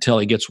until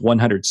he gets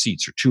 100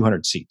 seats or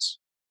 200 seats.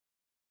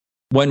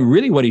 When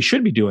really what he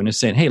should be doing is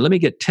saying, hey, let me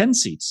get 10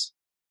 seats,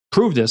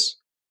 prove this,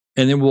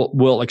 and then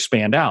we'll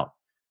expand out.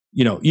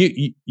 You know,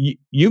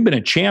 you've been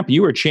a champion.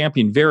 You were a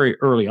champion very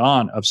early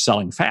on of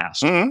selling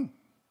fast. You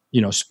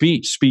know,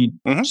 speed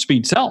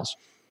sells,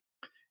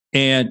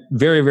 and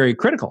very, very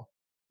critical.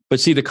 But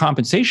see, the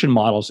compensation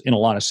models in a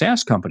lot of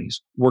SaaS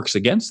companies works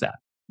against that,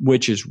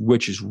 which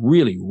is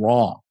really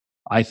wrong.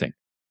 I think.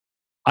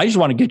 I just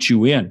want to get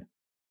you in,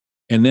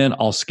 and then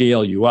I'll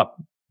scale you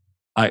up.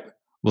 I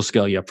will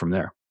scale you up from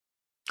there.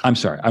 I'm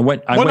sorry. I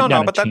went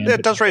down a tangent.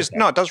 It does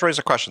raise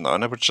a question though,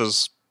 and which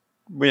is,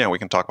 we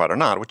can talk about it or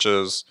not. Which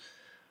is,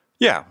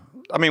 I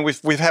mean,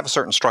 we've have a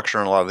certain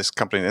structure in a lot of these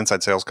companies,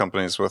 inside sales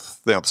companies,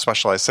 with the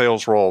specialized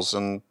sales roles,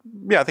 and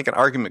I think an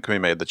argument can be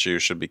made that you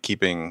should be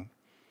keeping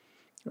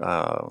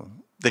the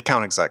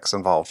account execs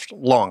involved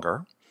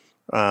longer.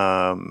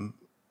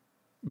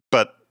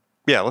 But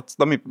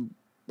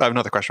I have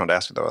another question I want to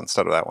ask you though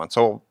instead of that one.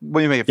 So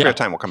when you make it free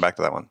time, we'll come back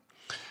to that one.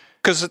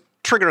 Because it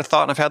triggered a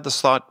thought, and I've had this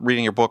thought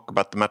reading your book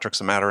about the metrics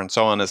that matter and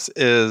so on, is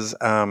it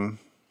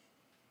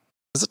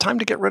time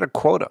to get rid of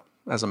quota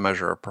as a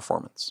measure of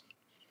performance?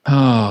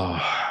 Oh,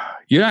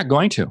 you're not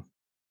going to.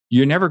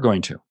 You're never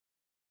going to.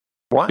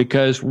 Why?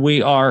 Because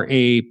we are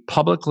a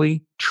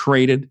publicly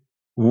traded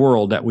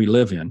world that we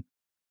live in,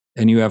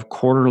 and you have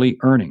quarterly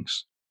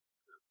earnings.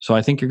 So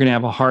I think you're going to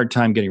have a hard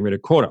time getting rid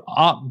of quota.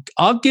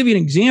 I'll give you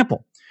an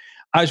example.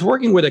 I was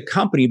working with a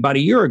company about a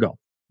year ago,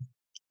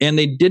 and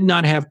they did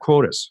not have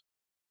quotas.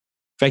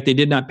 In fact, they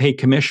did not pay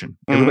commission.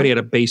 Everybody had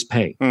a base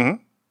pay. Let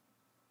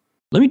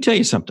me tell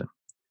you something.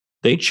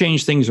 They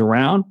changed things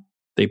around.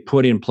 They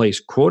put in place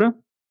quota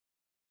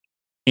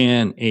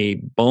and a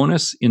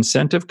bonus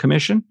incentive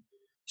commission.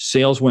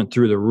 Sales went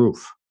through the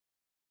roof.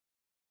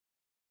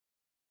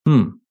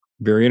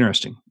 Very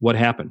interesting. What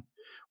happened?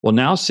 Well,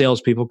 now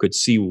salespeople could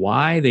see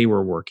why they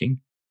were working,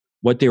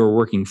 what they were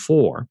working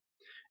for.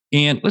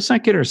 And let's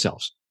not kid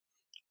ourselves.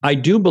 I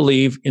do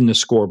believe in the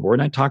scoreboard.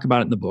 And I talk about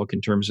it in the book in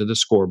terms of the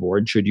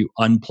scoreboard. Should you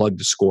unplug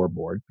the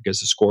scoreboard? Because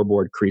the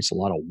scoreboard creates a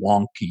lot of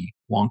wonky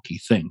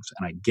things.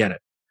 And I get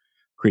it.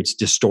 Creates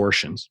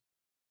distortions.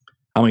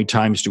 How many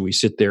times do we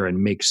sit there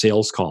and make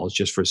sales calls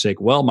just for sake?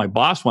 Well, my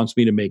boss wants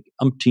me to make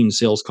umpteen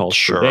sales calls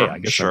per day. I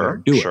guess I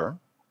better do it.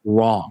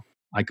 Wrong.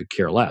 I could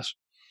care less.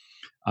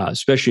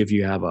 Especially if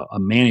you have a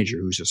manager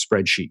who's a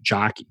spreadsheet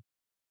jockey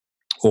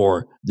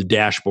or the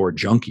dashboard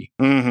junkie.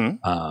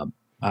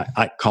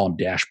 I call him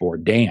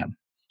Dashboard Dan,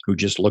 who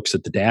just looks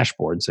at the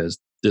dashboard and says,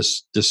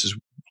 this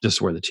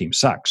is where the team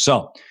sucks.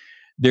 So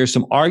there's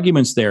some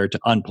arguments there to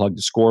unplug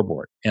the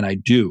scoreboard. And I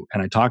do.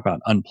 And I talk about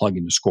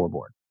unplugging the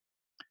scoreboard.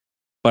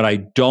 But I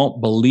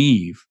don't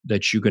believe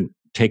that you can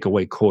take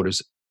away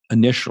quotas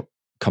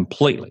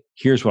completely.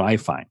 Here's what I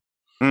find.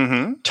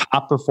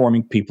 Top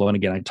performing people, and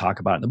again, I talk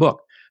about it in the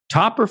book,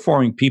 top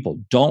performing people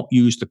don't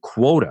use the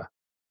quota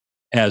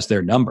as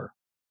their number.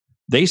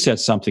 They set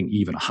something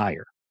even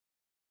higher.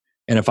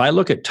 And if I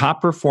look at top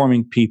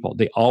performing people,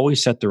 they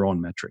always set their own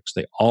metrics.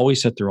 They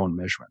always set their own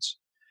measurements.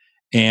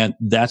 And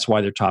that's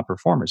why they're top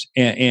performers.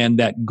 And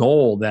that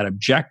goal, that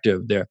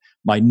objective,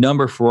 my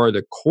number for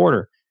the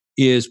quarter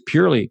is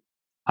purely,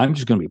 I'm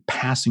just going to be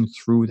passing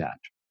through that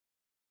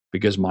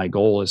because my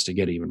goal is to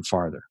get even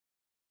farther.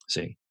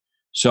 See?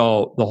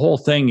 So the whole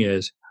thing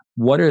is,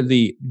 what are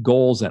the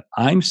goals that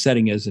I'm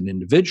setting as an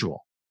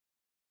individual?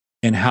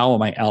 And how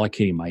am I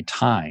allocating my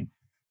time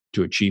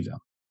to achieve them?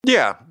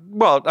 Yeah.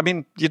 Well, I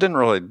mean, you didn't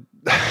really...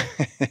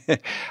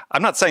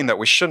 I'm not saying that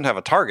we shouldn't have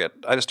a target.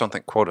 I just don't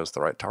think quota is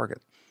the right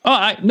target. Oh,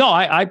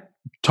 I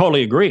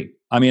totally agree.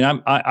 I mean,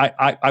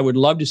 I would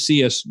love to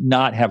see us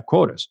not have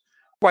quotas.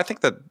 Well,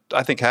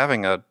 I think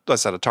having a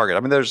target. I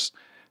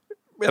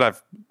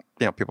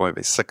mean, people may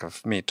be sick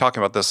of me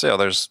talking about this.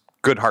 There's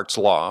Goodhart's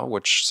law,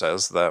 which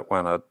says that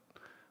when a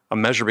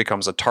measure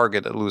becomes a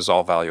target, it loses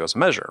all value as a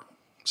measure.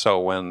 So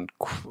when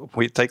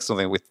we take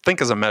something we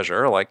think is a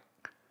measure, like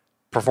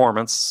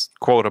performance,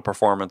 quota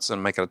performance,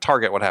 and make it a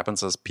target, what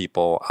happens is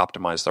people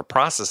optimize their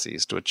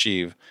processes to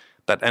achieve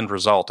that end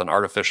result and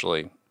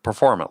artificially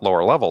perform at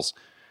lower levels.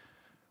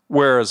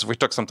 Whereas if we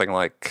took something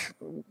like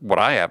what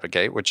I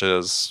advocate, which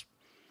is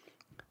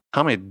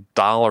how many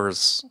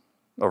dollars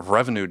of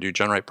revenue do you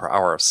generate per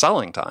hour of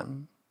selling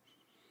time?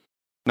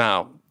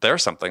 Now,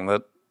 there's something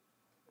that,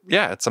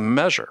 it's a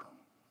measure.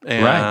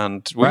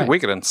 And we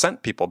could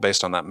incent people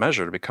based on that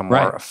measure to become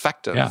more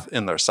effective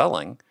in their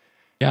selling.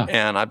 Yeah.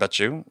 And I bet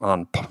you,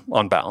 on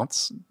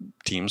balance,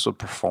 teams would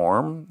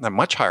perform at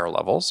much higher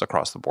levels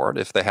across the board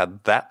if they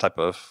had that type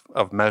of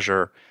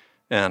measure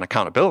and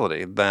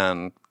accountability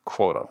than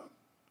quota.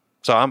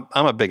 So I'm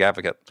a big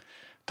advocate.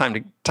 Time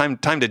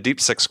to deep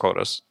six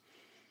quotas.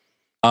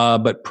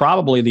 But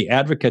probably the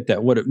advocate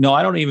that would have, no,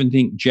 I don't even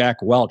think Jack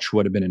Welch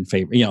would have been in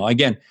favor.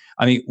 Again,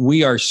 I mean,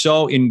 we are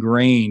so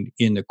ingrained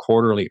in the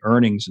quarterly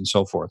earnings and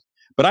so forth.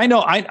 But I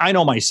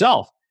know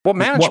myself. Well,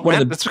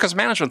 it's because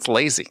management's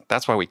lazy.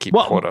 That's why we keep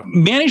quota.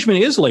 Management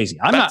is lazy.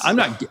 I'm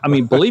not, I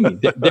mean, believe me,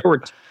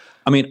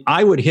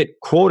 I would hit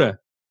quota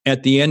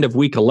at the end of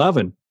week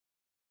 11,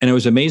 and it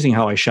was amazing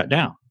how I shut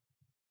down.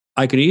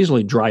 I could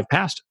easily drive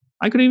past it.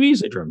 I could have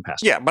easily driven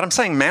past it. Yeah, but I'm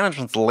saying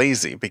management's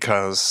lazy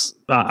because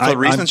the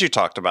reasons you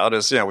talked about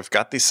is, we've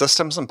got these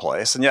systems in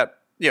place, and yet,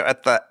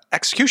 at the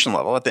execution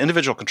level, at the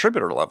individual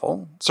contributor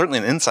level, certainly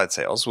in inside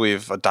sales,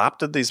 we've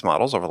adopted these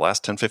models over the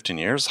last 10, 15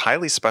 years,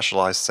 highly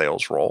specialized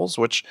sales roles,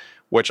 which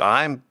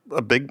I'm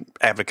a big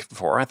advocate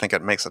for. I think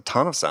it makes a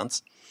ton of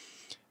sense.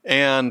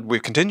 And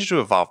we've continued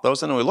to evolve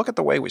those. And we look at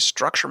the way we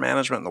structure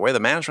management and the way the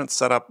management's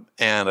set up,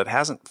 and it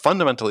hasn't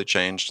fundamentally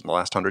changed in the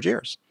last 100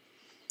 years.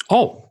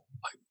 Oh,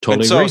 I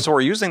totally agree. So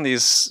we're using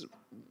these.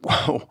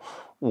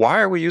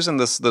 Why are we using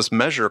this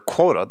measure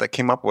quota that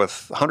came up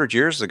with 100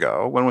 years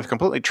ago when we've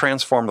completely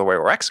transformed the way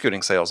we're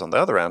executing sales on the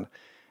other end?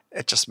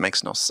 It just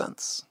makes no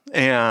sense.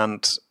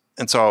 And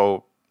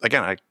so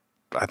again,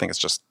 I think it's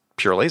just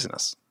pure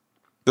laziness.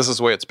 This is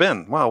the way it's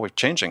been. Well, we're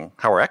changing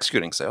how we're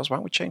executing sales. Why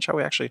don't we change how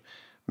we actually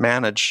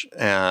manage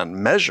and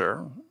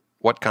measure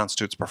what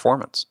constitutes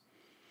performance?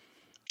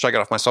 Should I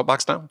get off my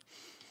soapbox now?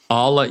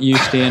 I'll let you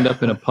stand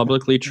up in a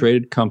publicly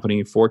traded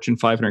company, Fortune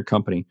 500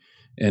 company,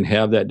 and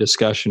have that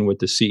discussion with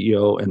the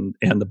CEO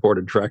and the board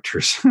of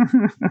directors.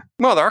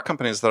 Well, there are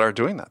companies that are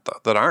doing that, though,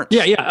 that aren't.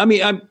 Yeah. I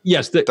mean,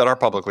 yes. That are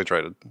publicly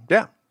traded.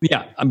 Yeah.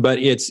 Yeah, but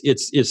it's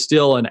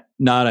still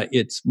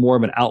it's more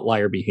of an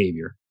outlier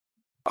behavior.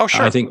 Oh,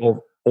 sure. I think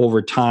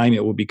over time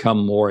it will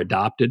become more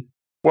adopted.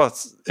 Well,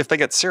 if they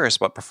get serious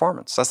about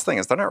performance, that's the thing,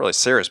 is they're not really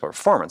serious about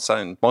performance.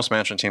 I mean, most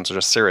management teams are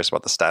just serious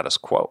about the status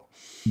quo.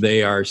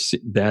 They are.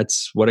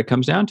 That's what it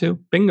comes down to.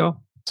 Bingo.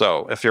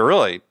 So if you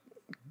really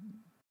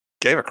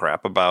gave a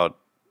crap about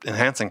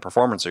enhancing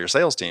performance of your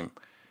sales team,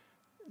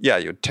 yeah,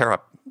 you'd tear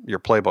up your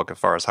playbook as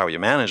far as how you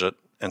manage it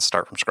and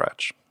start from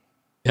scratch.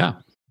 Yeah.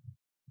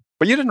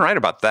 But you didn't write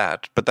about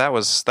that. But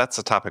that's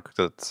a topic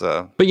that's.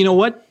 But you know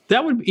what?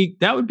 That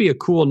would be a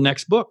cool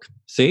next book.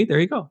 See, there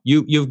you go.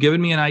 You've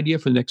given me an idea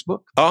for the next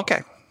book. Oh,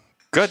 okay.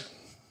 Good.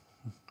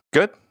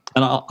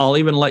 And I'll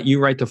even let you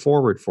write the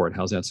foreword for it.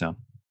 How's that sound?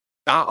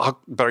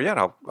 Better yet,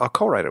 I'll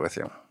co-write it with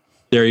you.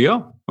 There you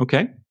go.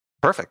 Okay.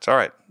 Perfect. All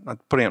right. I'm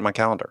putting it in my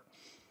calendar.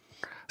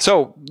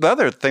 So the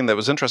other thing that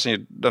was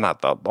interesting,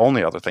 not the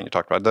only other thing you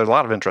talked about, there's a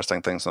lot of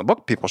interesting things in the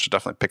book. People should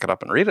definitely pick it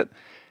up and read it,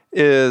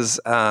 is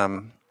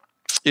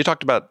you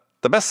talked about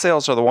the best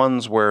sales are the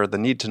ones where the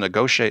need to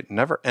negotiate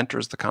never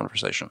enters the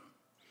conversation.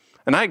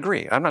 And I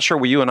agree. I'm not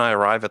sure you and I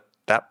arrive at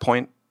that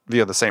point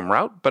via the same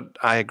route, but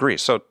I agree.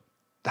 So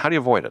how do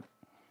you avoid it?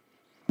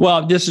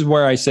 Well, this is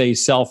where I say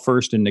sell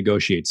first and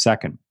negotiate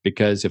second,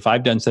 because if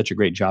I've done such a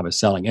great job of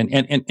selling,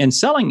 and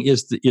selling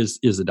is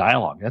the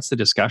dialogue. That's the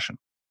discussion.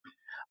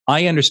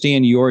 I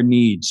understand your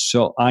needs.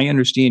 So I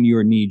understand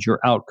your needs, your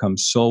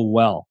outcomes so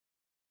well.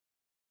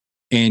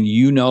 And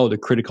you know the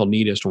critical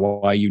need as to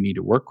why you need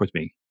to work with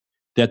me,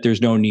 that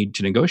there's no need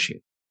to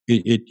negotiate.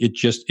 It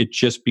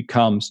just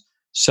becomes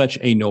such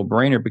a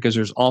no-brainer, because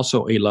there's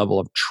also a level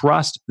of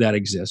trust that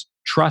exists.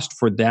 Trust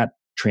for that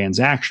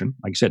transaction.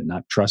 Like I said,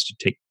 not trust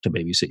to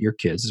babysit your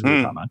kids, is what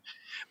we're talking about.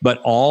 But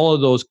all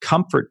of those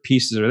comfort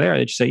pieces are there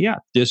that you say, yeah,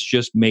 this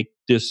just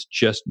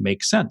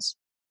makes sense.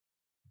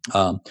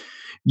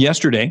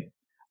 Yesterday,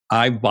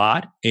 I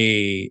bought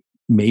a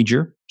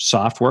major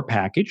software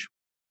package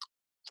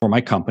for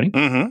my company.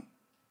 Mm-hmm.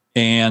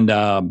 And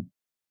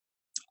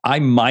I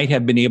might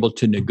have been able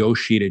to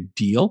negotiate a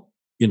deal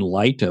in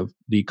light of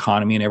the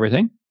economy and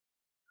everything.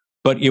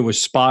 But it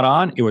was spot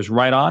on. It was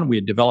right on. We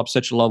had developed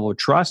such a level of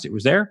trust. It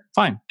was there.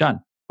 Fine. Done.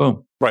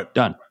 Boom. Right.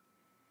 Done.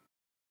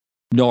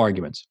 No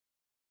arguments.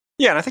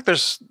 Yeah, and I think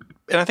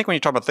when you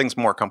talk about things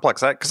more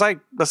complex, because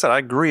I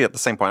agree at the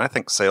same point. I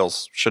think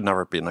sales should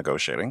never be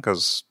negotiating,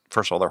 because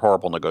first of all, they're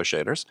horrible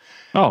negotiators.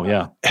 Oh,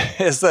 yeah.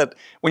 Is that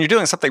when you're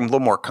doing something a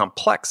little more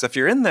complex, if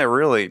you're in there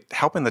really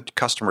helping the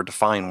customer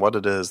define what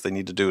it is they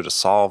need to do to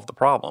solve the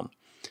problem,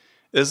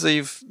 is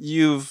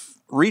you've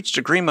reached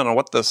agreement on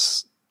what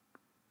this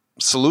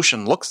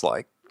solution looks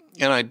like.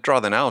 And I draw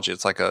the analogy,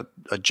 it's like a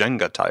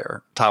Jenga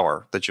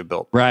tower that you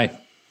built. Right.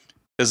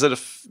 Is that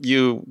if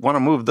you want to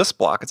move this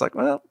block, it's like,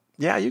 well,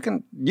 yeah, you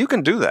can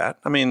do that.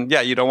 I mean,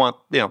 yeah, you don't want,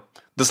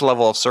 this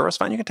level of service,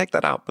 fine, you can take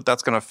that out, but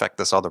that's going to affect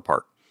this other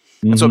part.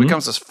 Mm-hmm. And so it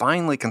becomes this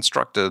finely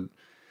constructed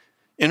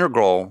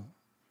integral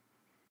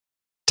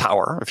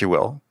tower, if you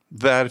will,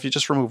 that if you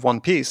just remove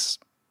one piece,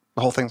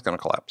 the whole thing's going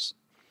to collapse.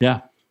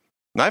 Yeah.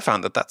 And I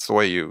found that that's the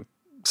way you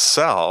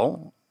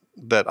sell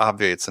that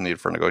obviates the need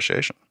for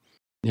negotiation.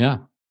 Yeah.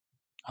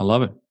 I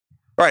love it.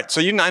 All right.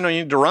 So I know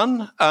you need to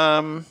run.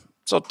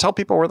 So tell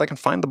people where they can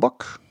find the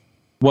book.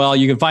 Well,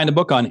 you can find the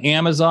book on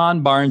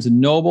Amazon, Barnes &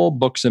 Noble,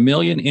 Books A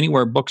Million,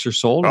 anywhere books are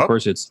sold. Of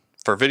course, it's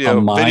For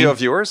video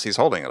viewers, he's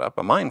holding it up.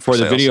 A Mind for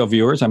the Sales. video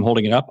viewers, I'm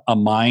holding it up. A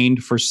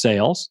Mind for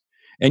Sales.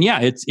 And yeah,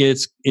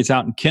 it's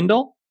out in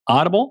Kindle,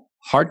 Audible,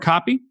 hard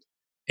copy.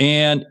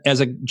 And as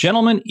a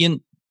gentleman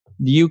in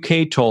the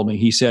UK told me,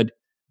 he said,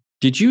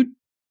 "Did you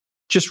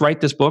just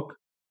write this book?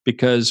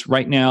 Because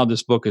right now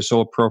this book is so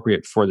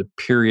appropriate for the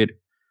period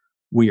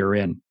we are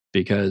in,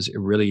 because it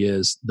really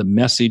is, the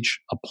message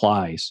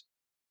applies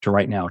to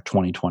right now,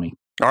 2020.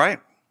 All right.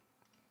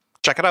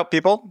 Check it out,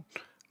 people.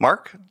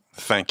 Mark,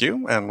 thank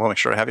you. And we'll make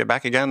sure to have you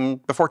back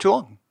again before too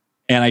long.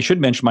 And I should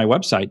mention my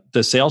website,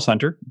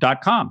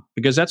 thesaleshunter.com,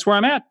 because that's where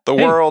I'm at. The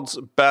world's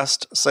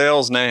best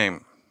sales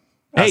name.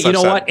 Hey, you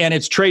know what? And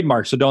it's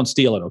trademarked, so don't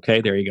steal it,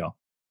 okay? There you go.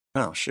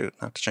 Oh, shoot.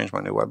 I have to change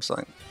my new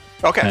website.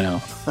 Okay. I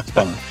know. It's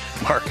fun.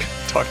 Mark,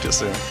 talk to you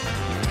soon.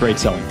 Great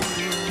selling.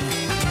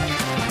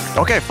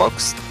 Okay,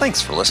 folks.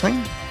 Thanks for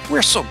listening.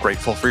 We're so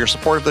grateful for your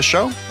support of the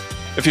show.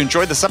 If you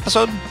enjoyed this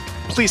episode,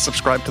 please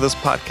subscribe to this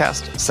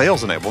podcast,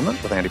 Sales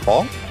Enablement with Andy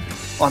Paul,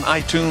 on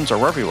iTunes or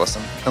wherever you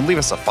listen, and leave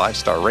us a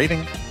 5-star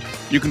rating.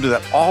 You can do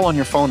that all on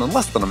your phone in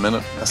less than a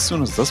minute as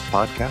soon as this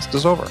podcast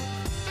is over.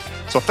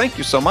 So thank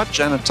you so much,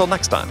 and until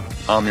next time,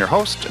 I'm your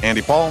host,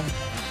 Andy Paul.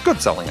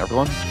 Good selling,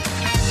 everyone.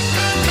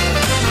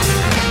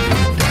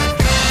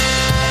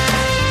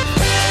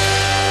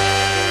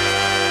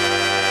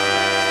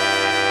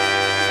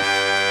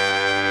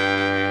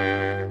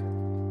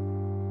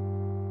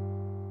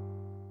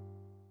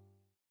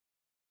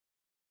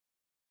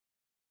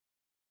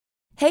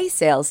 Hey,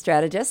 sales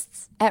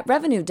strategists. At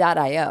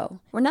Revenue.io,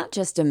 we're not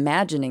just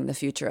imagining the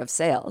future of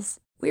sales,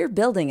 we're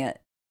building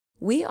it.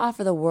 We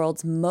offer the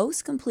world's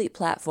most complete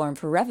platform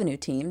for revenue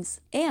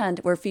teams,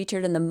 and we're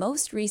featured in the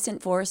most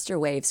recent Forrester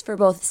Waves for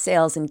both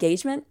sales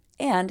engagement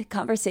and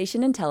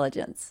conversation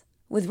intelligence.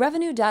 With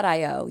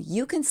Revenue.io,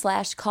 you can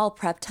slash call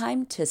prep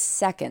time to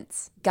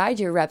seconds, guide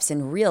your reps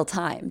in real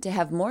time to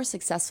have more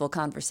successful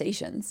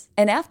conversations.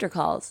 And after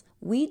calls,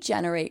 we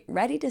generate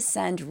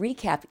ready-to-send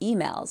recap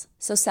emails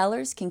so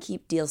sellers can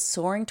keep deals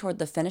soaring toward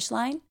the finish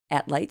line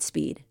at light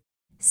speed.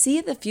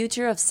 See the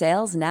future of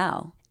sales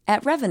now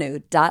at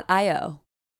Revenue.io.